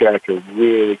 because this guy can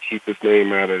really keep his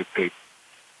name out of the paper.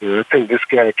 I think this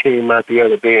guy came out the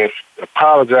other day and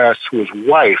apologized to his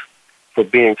wife for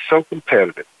being so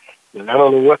competitive. And I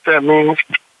don't know what that means,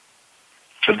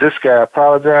 but this guy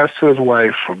apologized to his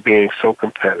wife for being so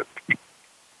competitive.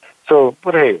 So,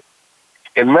 but hey,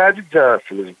 and Magic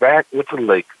Johnson is back with the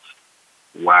Lakers.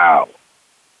 Wow.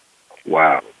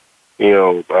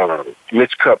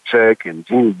 Mitch Kupchak and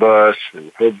Jeannie Buss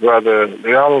and her brother,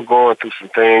 they all are going through some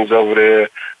things over there,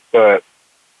 but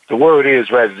the word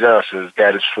is Magic Johnson has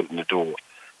got his foot in the door.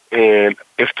 And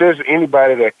if there's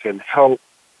anybody that can help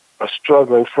a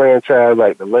struggling franchise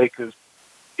like the Lakers,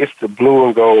 it's the blue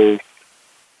and gold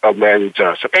of Magic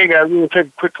Johnson. Hey, guys, we're going to take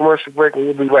a quick commercial break, and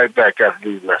we'll be right back after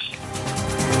these messages.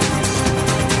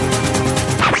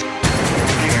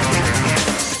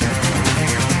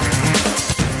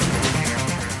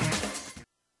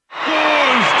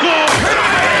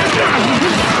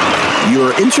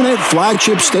 Your internet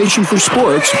flagship station for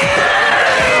sports.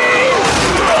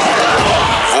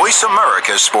 Voice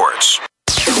America Sports.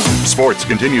 Sports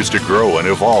continues to grow and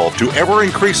evolve to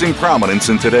ever-increasing prominence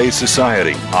in today's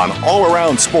society. On All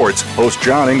Around Sports, host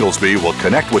John Inglesby will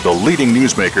connect with the leading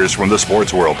newsmakers from the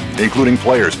sports world, including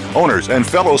players, owners, and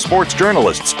fellow sports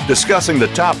journalists, discussing the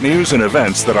top news and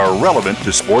events that are relevant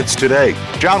to sports today.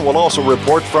 John will also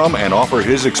report from and offer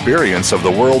his experience of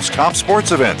the world's top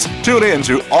sports events. Tune in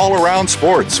to All Around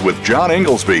Sports with John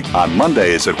Inglesby on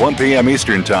Mondays at 1 p.m.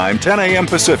 Eastern Time, 10 a.m.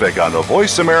 Pacific on the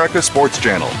Voice America Sports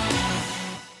Channel.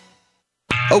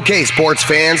 Okay, sports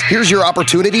fans, here's your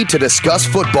opportunity to discuss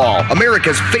football,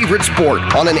 America's favorite sport.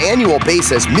 On an annual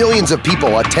basis, millions of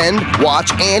people attend, watch,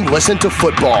 and listen to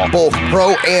football, both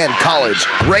pro and college.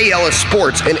 Ray Ellis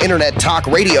Sports, an internet talk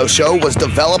radio show, was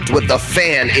developed with the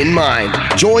fan in mind.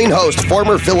 Join host,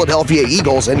 former Philadelphia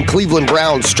Eagles and Cleveland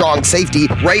Browns strong safety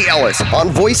Ray Ellis on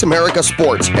Voice America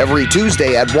Sports every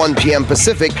Tuesday at 1 p.m.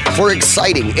 Pacific for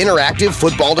exciting, interactive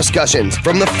football discussions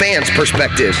from the fans'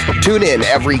 perspective. Tune in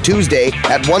every Tuesday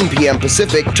at 1 p.m.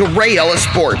 Pacific to Ray Ellis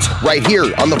Sports right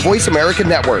here on the Voice America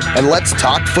Network, and let's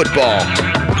talk football.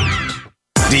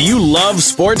 Do you love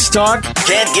sports talk?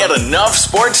 Can't get enough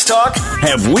sports talk?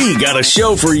 Have we got a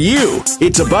show for you?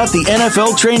 It's about the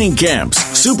NFL training camps,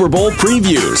 Super Bowl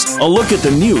previews, a look at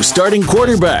the new starting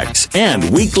quarterbacks, and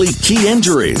weekly key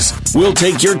injuries. We'll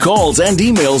take your calls and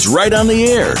emails right on the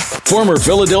air. Former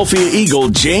Philadelphia Eagle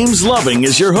James Loving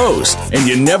is your host, and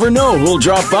you never know who'll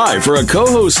drop by for a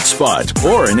co-host spot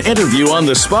or an interview on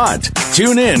the spot.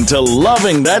 Tune in to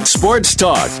Loving That Sports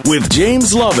Talk with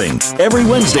James Loving every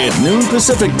Wednesday at noon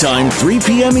Pacific Time, 3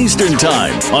 p.m. Eastern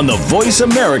Time on the Voice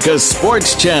America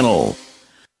Sports Channel.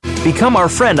 Become our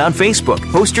friend on Facebook.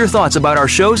 Post your thoughts about our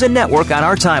shows and network on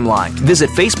our timeline.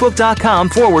 Visit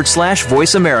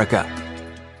Facebook.com/Voice America.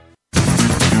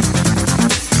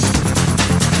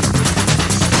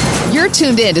 You're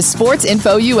tuned in to Sports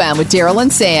Info UM with Daryl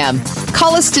and Sam.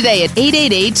 Call us today at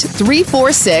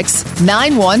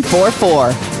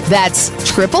 888-346-9144. That's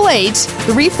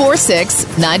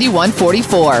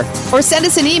 888-346-9144. Or send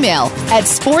us an email at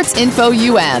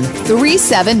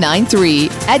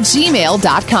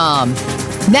sportsinfoum3793@gmail.com.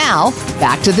 Now,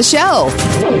 back to the show.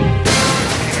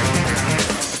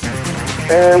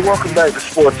 And welcome back to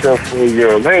Sports Info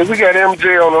UM. Hey, we got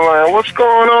MJ on the line. What's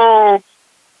going on?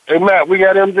 Hey, Matt, we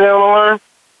got MJ on the line.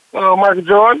 Hello, Michael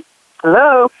Jordan.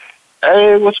 Hello.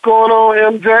 Hey, what's going on,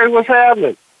 MJ? What's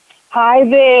happening? Hi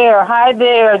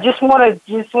there. Just wanted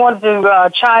to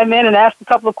chime in and ask a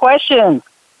couple of questions.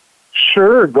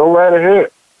 Sure, go right ahead.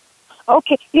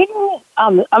 Okay,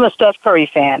 I'm a Steph Curry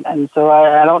fan, and so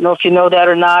I don't know if you know that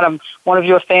or not. I'm one of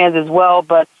your fans as well,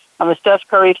 but I'm a Steph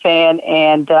Curry fan,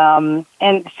 and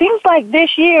it seems like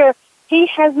this year he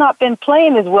has not been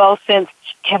playing as well since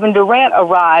Kevin Durant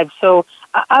arrived. So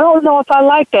I don't know if I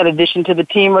like that addition to the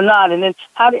team or not. And then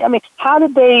how did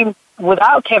they?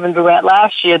 Without Kevin Durant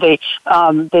last year, they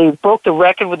broke the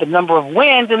record with the number of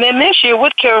wins, and then this year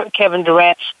with Kevin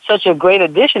Durant, such a great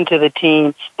addition to the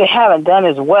team, they haven't done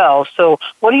as well. So,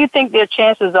 what do you think their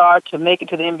chances are to make it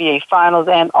to the NBA Finals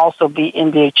and also be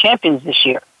NBA champions this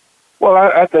year? Well,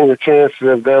 I think the chances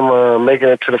of them making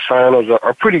it to the Finals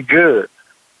are pretty good.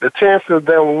 The chances of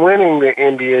them winning the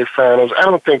NBA Finals, I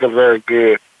don't think are very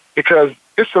good because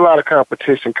it's a lot of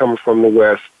competition coming from the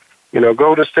West.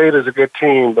 Golden State is a good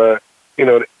team, but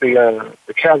the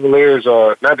Cavaliers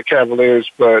are not the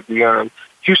Cavaliers, but the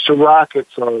Houston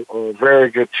Rockets are a very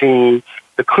good team.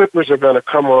 The Clippers are going to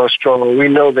come on strong. We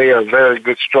know they are a very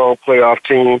good, strong playoff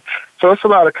team. So it's a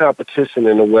lot of competition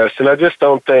in the West, and I just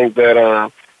don't think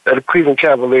that the Cleveland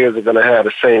Cavaliers are going to have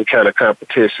the same kind of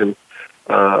competition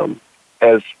as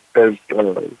the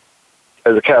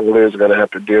Cavaliers are going to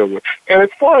have to deal with. And as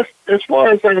far as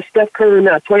Steph Curry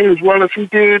not playing as well as he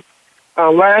did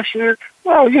last year,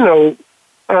 well,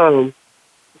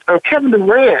 Kevin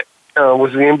Durant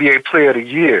was the NBA Player of the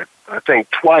Year, I think,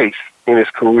 twice in his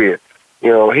career.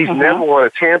 He's never won a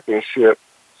championship,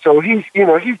 so he's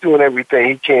doing everything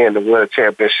he can to win a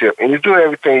championship, and he's doing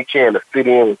everything he can to fit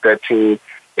in with that team.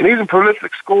 And he's a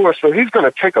prolific scorer, so he's going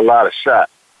to take a lot of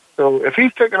shots. So if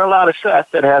he's taking a lot of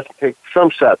shots, that has to take some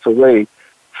shots away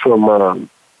from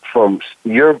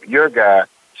your guy,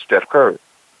 Steph Curry.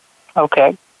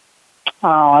 Okay.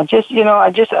 Oh, I'm just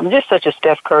such a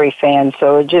Steph Curry fan,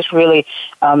 so it just really,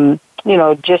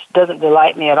 just doesn't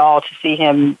delight me at all to see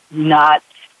him not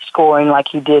scoring like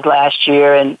he did last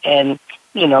year. And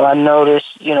I noticed,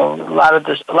 a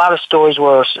lot of stories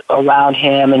were around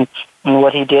him and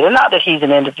what he did. And not that he's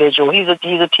an individual; he's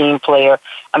a team player.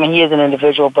 I mean, he is an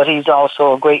individual, but he's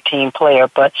also a great team player.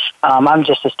 But I'm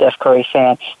just a Steph Curry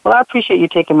fan. Well, I appreciate you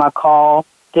taking my call,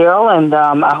 Daryl, and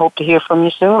I hope to hear from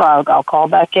you soon. I'll call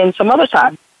back in some other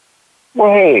time.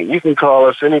 Well, hey, you can call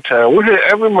us anytime. We're here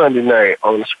every Monday night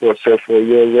on the Sports Info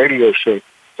radio show.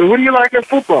 So what do you like in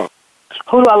football?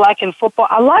 Who do I like in football?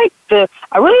 I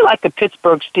really like the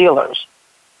Pittsburgh Steelers.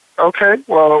 Okay,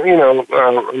 well,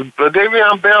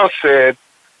 Davion Bell said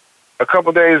a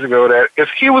couple days ago that if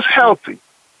he was healthy,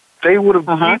 they would have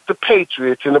beat the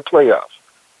Patriots in the playoffs.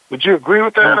 Would you agree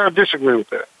with that or disagree with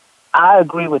that? I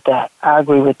agree with that.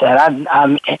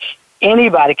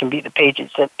 Anybody can beat the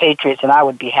Patriots, and I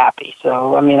would be happy.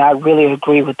 So, I mean, I really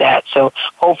agree with that. So,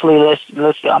 hopefully, let's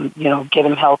get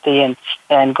him healthy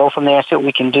and go from there and see what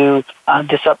we can do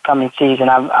this upcoming season.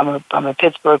 I'm a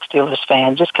Pittsburgh Steelers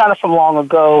fan, just kind of from long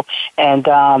ago, and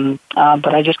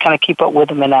but I just kind of keep up with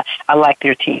them, and I like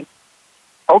their team.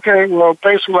 Okay, well,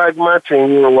 thanks for liking my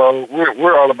team. Well,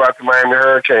 we're all about the Miami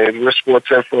Hurricanes. We're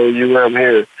Sports Info UM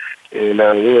here. And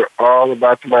we're all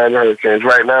about the Miami Hurricanes.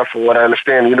 Right now, from what I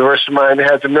understand, the University of Miami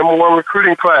has the #1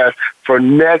 recruiting class for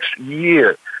next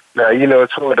year. Now,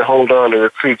 it's hard to hold on to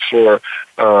recruits for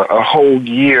a whole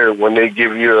year when they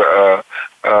give you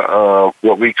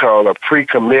what we call a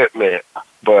pre-commitment.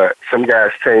 But some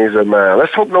guys change their mind.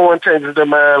 Let's hope no one changes their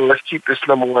mind. Let's keep this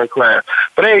 #1 class.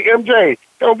 But, hey, MJ,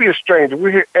 don't be a stranger.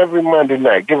 We're here every Monday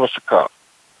night. Give us a call.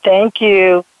 Thank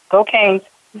you. Go Canes.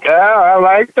 Yeah, I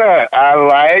like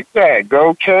that.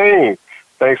 Go Canes.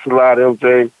 Thanks a lot,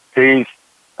 MJ. Peace.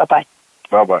 Bye-bye.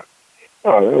 Bye-bye.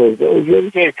 Oh, that was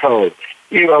MJ calling.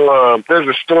 There's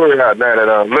a story out now that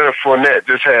Leonard Fournette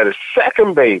just had his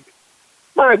second baby.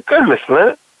 My goodness,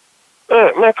 Leonard.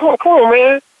 Man, come on,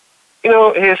 man.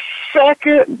 His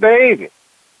second baby.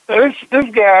 Now, this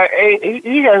guy,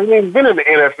 he hasn't even been in the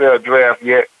NFL draft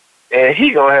yet, and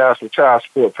he going to have some child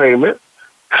support payment.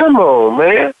 Come on,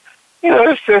 man.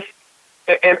 It's just,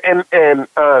 and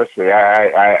honestly,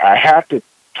 I have to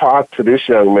talk to this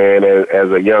young man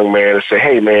as a young man and say,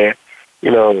 hey, man,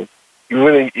 you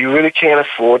really can't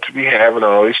afford to be having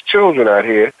all these children out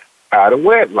here out of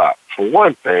wedlock, for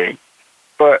one thing.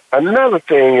 But another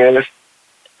thing is,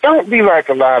 don't be like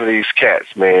a lot of these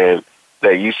cats, man,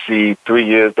 that you see 3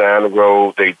 years down the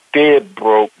road, they dead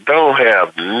broke, don't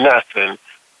have nothing.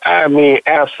 I mean,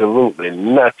 absolutely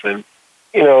nothing.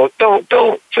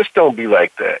 Don't be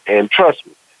like that. And trust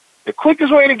me, the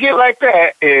quickest way to get like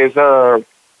that is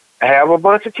have a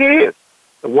bunch of kids.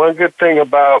 The one good thing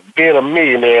about being a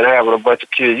millionaire and having a bunch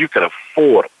of kids, you can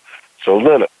afford them. So,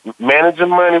 Leonard, manage your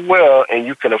money well, and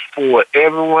you can afford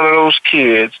every one of those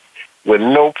kids with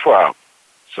no problem.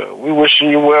 So we wishing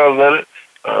you well, Leonard.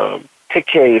 Take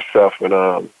care of yourself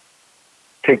and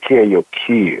take care of your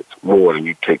kids more than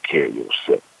you take care of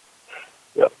yourself.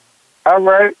 All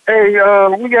right. Hey,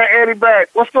 we got Eddie back.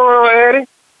 What's going on, Eddie?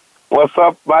 What's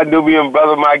up, my Nubian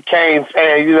brother, my Cane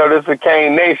fan? This is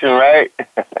Cane Nation, right?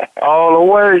 all the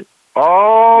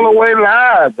way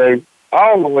live, baby.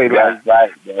 All the way live.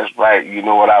 That's right. You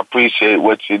know what? I appreciate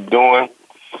what you're doing,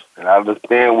 and I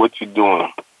understand what you're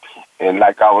doing. And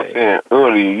like I was saying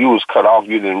earlier, you was cut off.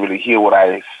 You didn't really hear what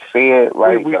I said,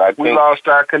 right? We lost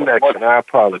our connection. I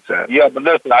apologize. Yeah, but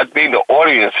listen, I think the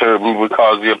audience heard me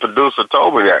because your producer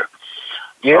told me that.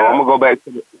 Yeah, so I'm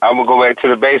gonna go back to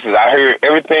the basics. I heard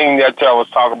everything that y'all was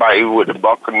talking about, even with the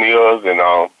Buccaneers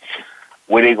and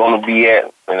where they gonna be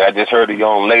at. And I just heard a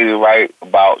young lady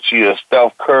about she's a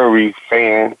Steph Curry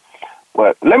fan.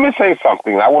 But let me say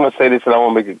something. I want to say this, and I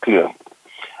want to make it clear.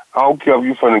 I don't care if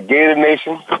you're from the Gator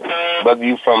Nation, whether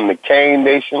you're from the Cane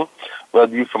Nation,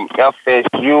 whether you're from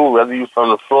FSU, whether you're from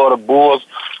the Florida Bulls,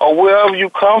 or wherever you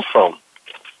come from.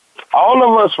 All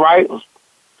of us,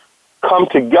 come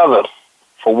together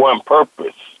for one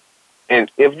purpose.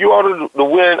 And if you are to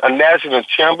win a national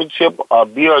championship or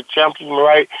be a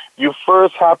champion, you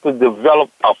first have to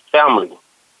develop a family.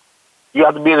 You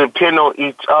have to be able to depend on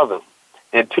each other.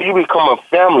 Until you become a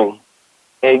family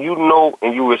and you know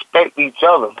and you respect each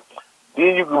other,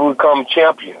 then you can become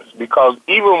champions. Because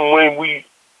even when we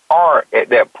are at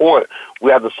that point,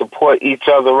 we have to support each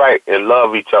other and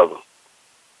love each other.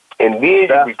 And then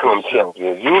you become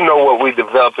champions. You know what we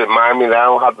developed at Miami, and I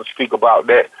don't have to speak about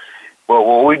that. But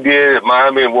what we did at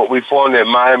Miami and what we formed at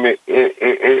Miami,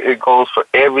 it goes for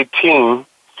every team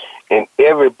and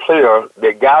every player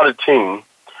that got a team.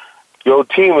 Your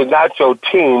team is not your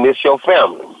team; it's your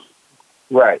family.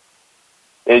 Right.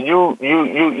 And you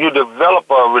develop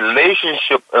a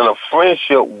relationship and a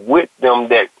friendship with them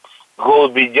that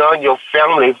goes beyond your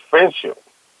family friendship.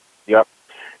 Yep.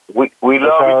 We love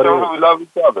each other. We love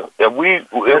each other.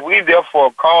 If we there for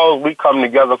a cause, we come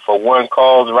together for one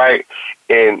cause, right?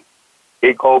 And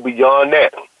it goes beyond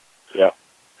that. Yeah.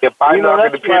 If I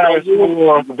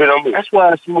that's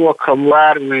why it's more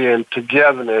camaraderie and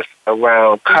togetherness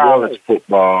around college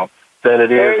football than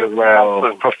it is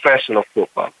around professional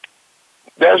football.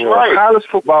 That's right. College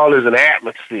football is an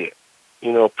atmosphere.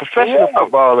 Professional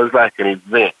football is like an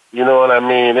event. You know what I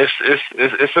mean?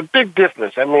 It's a big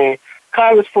difference. I mean,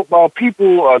 college football,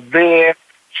 people are there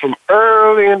from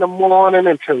early in the morning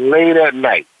until late at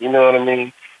night. You know what I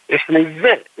mean? It's an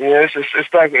event.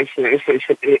 It's like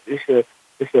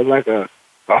a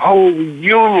whole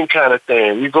reunion kind of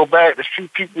thing. We go back to see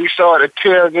people we saw at the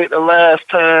tailgate the last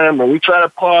time, and we try to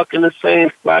park in the same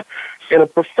spot. In a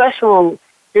professional,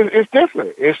 it's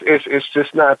different. It's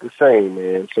just not the same,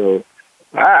 man. So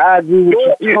I agree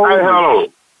with you. Hold on.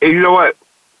 And you know what?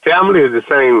 Family is the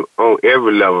same on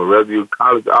every level, whether you're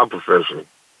college or professional.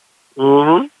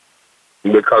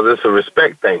 Mm-hmm. Because it's a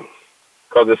respect thing.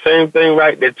 Because the same thing,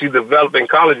 right, that you develop in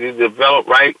college, you develop,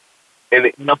 right, in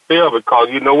the NFL. Because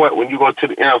you know what? When you go to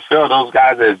the NFL, those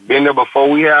guys that's been there before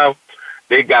we have,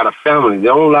 they got a family. They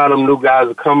don't allow them new guys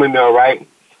to come in there, right,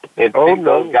 and take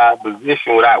those guys'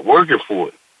 position without working for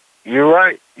it. You're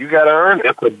right. You got to earn it.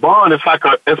 It's a bond. It's like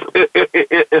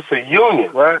it's a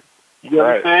union, right? You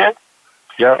understand?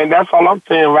 Yeah. And that's all I'm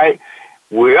saying, right?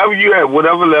 Wherever you at,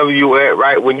 whatever level you at,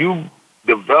 right? When you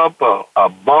develop a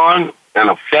bond and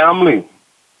a family,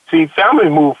 see, family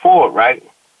move forward, right?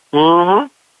 Mm-hmm.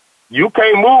 You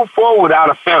can't move forward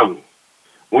without a family.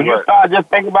 When you start just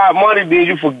thinking about money, then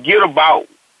you forget about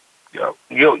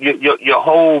your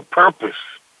whole purpose.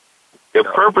 The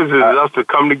purpose is us to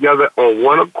come together on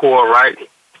one accord, right?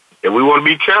 And we want to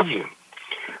be champions.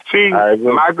 See,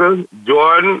 Michael,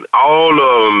 Jordan, all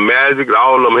of them, Magic,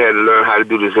 all of them had to learn how to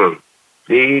do this thing.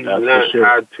 They learned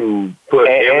how to put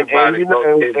everybody and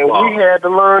we had to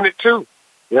learn it too.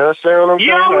 You understand what I'm saying?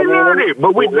 Yeah, we learned it,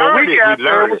 but we learned it. We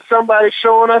learned it. Somebody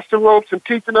showing us the ropes and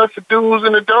teaching us the do's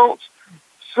and the don'ts.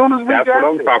 As soon as we got what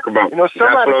I'm talking about.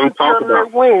 Somebody put you under their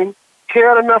wing,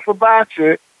 cared enough about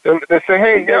you, to say,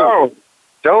 hey, yo,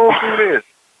 don't do this.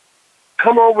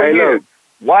 Come over here. Look,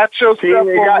 watch your stuff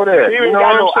over there. Team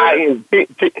don't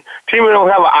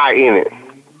have an I in it.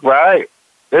 Right.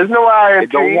 There's no I in it.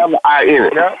 It don't have an I in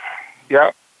it.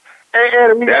 Yep. Hey,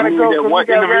 Eddie, we got to go because we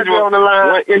got Reggie on the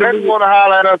line. Reggie want to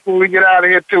holler at us when we get out of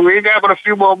here, too. We ain't got but a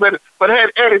few more minutes. But, hey,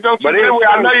 Eddie, don't you... But anyway,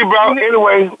 I know you, bro.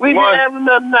 Anyway. We didn't have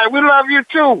another night. We love you,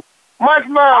 too. Much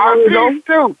love. Peace,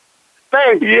 too.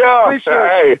 Thanks. Yeah.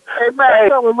 Appreciate it. Hey, man,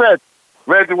 tell me, Reggie.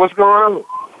 Reggie, what's going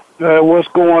on? What's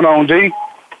going on, D?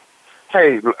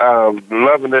 Hey,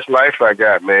 loving this life I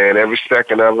got, man. Every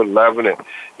second of it, loving it.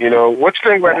 What you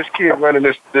think about this kid running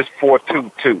this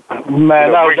 4.22?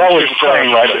 Man, that was the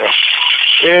thing right there.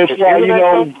 It's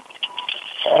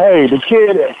hey, the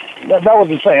kid, that was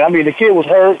the thing. I mean, the kid was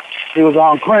hurt. He was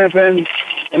on cramping,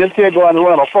 and this kid going to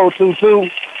run a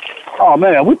 4.22. Oh,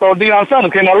 man, we thought Deion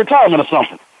Sanders came out of retirement or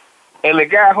something. And the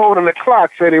guy holding the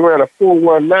clock said he ran a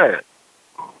 4.19.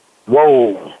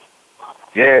 Whoa.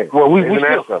 Yeah. Well, we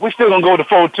still gonna go to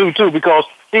 4.22 because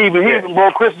he even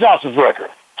broke Chris Johnson's record.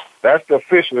 That's the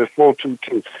official is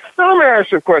 4.22. Now let me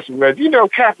ask you a question, Reg.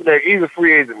 Kaepernick, he's a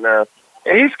free agent now,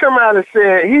 and he's come out and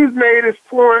said he's made his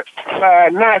point by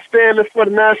not standing for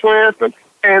the national anthem.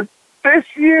 And this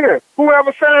year,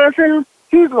 whoever signs him,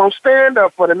 he's gonna stand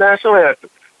up for the national anthem.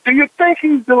 Do you think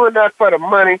he's doing that for the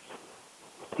money?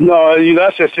 No,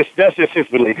 that's just his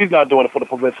belief. He's not doing it for the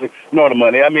publicity nor the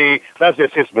money. I mean, that's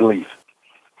just his belief.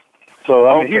 So,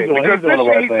 I mean, he's doing the right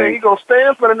thing. He said he's going to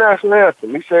stand for the national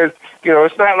anthem. He says,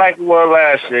 it's not like it was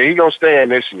last year. He's going to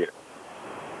stand this year.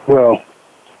 Well,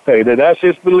 hey, that's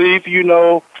his belief,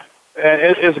 and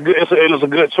it's a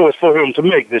good choice for him to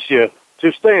make this year,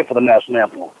 to stand for the national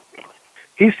anthem.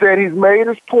 He said he's made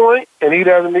his point, and he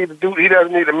doesn't need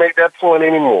to make that point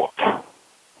anymore.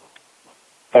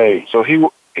 Hey. So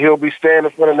he'll be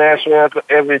standing for the national anthem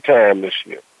every time this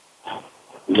year.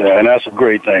 Yeah, and that's a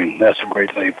great thing. That's a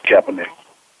great thing for Kaepernick.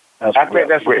 I think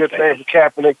that's a good thing for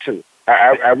Kaepernick, too.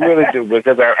 I really do,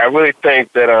 because I really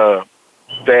think that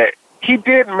that he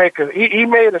did he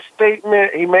made a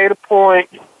statement, he made a point,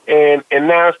 and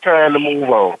now it's time to move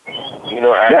on.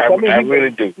 I really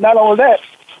do. Not only that,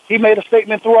 he made a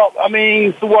statement throughout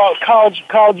college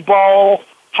ball,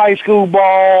 high school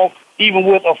ball, even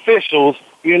with officials,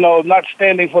 not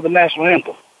standing for the national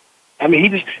anthem. I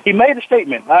mean, he made a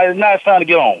statement. Now it's time to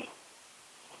get on.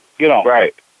 Get on.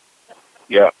 Right.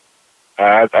 Yeah.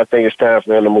 I think it's time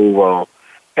for him to move on.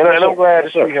 And I'm glad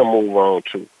to see him move on,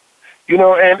 too. You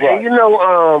know, and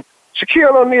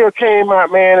Shaquille O'Neal came out,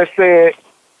 man, and said,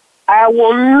 I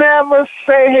will never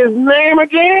say his name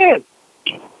again.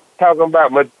 Talking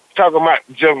about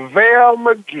JaVale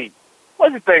McGee. What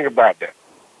do you think about that?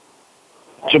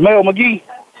 JaVale McGee?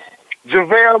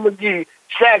 JaVale McGee.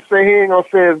 Shaq said he ain't going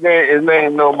to say his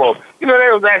name no more. You know,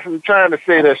 they was actually trying to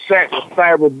say that Shaq was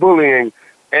cyberbullying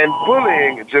and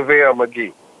bullying JaVale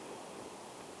McGee.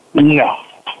 No,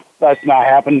 that's not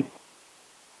happening.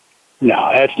 No,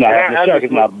 that's not happening. Shaq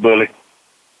is not a bully.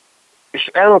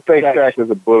 I don't think Shaq is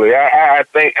a bully. I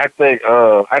think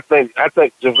JaVale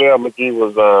McGee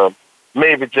was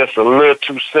maybe just a little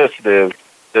too sensitive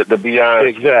to be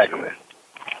honest. Exactly.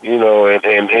 You know,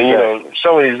 and you know,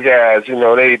 some of these guys, you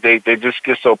know, they just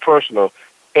get so personal.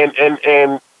 And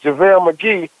JaVale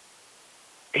McGee,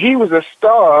 he was a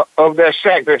star of that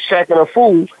Shaq and a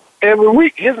Fool. Every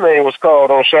week his name was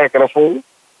called on Shaq and a Fool.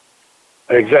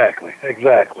 Exactly.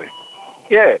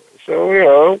 Yeah. So, you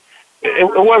know,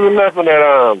 it wasn't nothing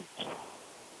that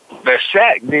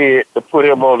Shaq did to put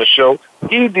him on the show.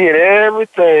 He did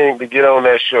everything to get on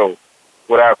that show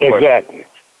without question. Exactly.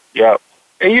 Yep.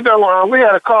 And you know, we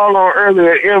had a call on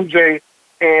earlier, MJ,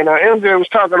 and MJ was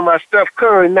talking about Steph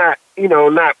Curry not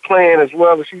playing as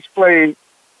well as he's played,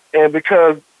 and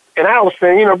I was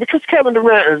saying, you know, because Kevin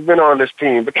Durant has been on this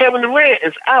team, but Kevin Durant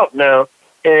is out now,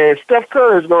 and Steph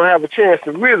Curry is going to have a chance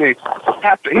to really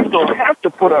he's going to have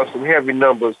to put up some heavy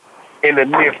numbers in the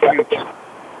near future.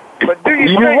 But do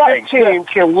you think that team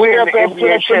can win the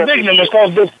NBA championship?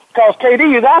 Because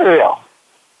KD is out of there.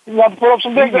 You have to put up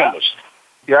some big numbers.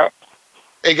 Yeah.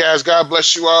 Hey, guys, God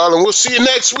bless you all, and we'll see you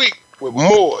next week with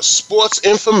more sports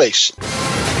information.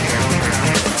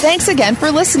 Thanks again for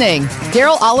listening.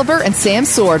 Daryl Oliver and Sam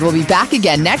Sword will be back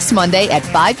again next Monday at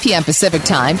 5 p.m. Pacific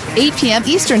Time, 8 p.m.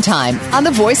 Eastern Time on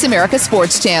the Voice America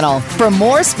Sports Channel for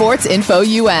more Sports Info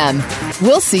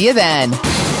We'll see you then.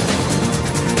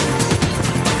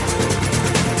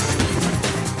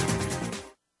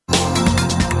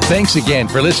 Thanks again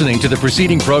for listening to the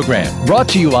preceding program brought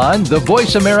to you on the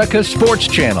Voice America Sports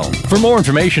Channel. For more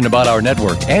information about our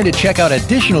network and to check out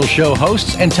additional show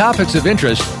hosts and topics of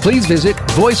interest, please visit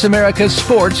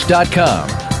voiceamericasports.com.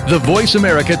 The Voice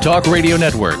America Talk Radio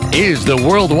Network is the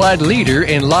worldwide leader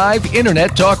in live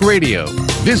Internet talk radio.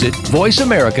 Visit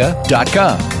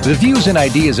voiceamerica.com. The views and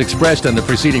ideas expressed on the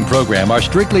preceding program are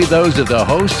strictly those of the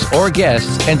hosts or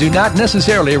guests and do not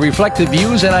necessarily reflect the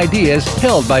views and ideas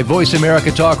held by Voice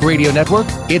America Talk Radio Network,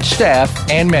 its staff,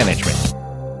 and management.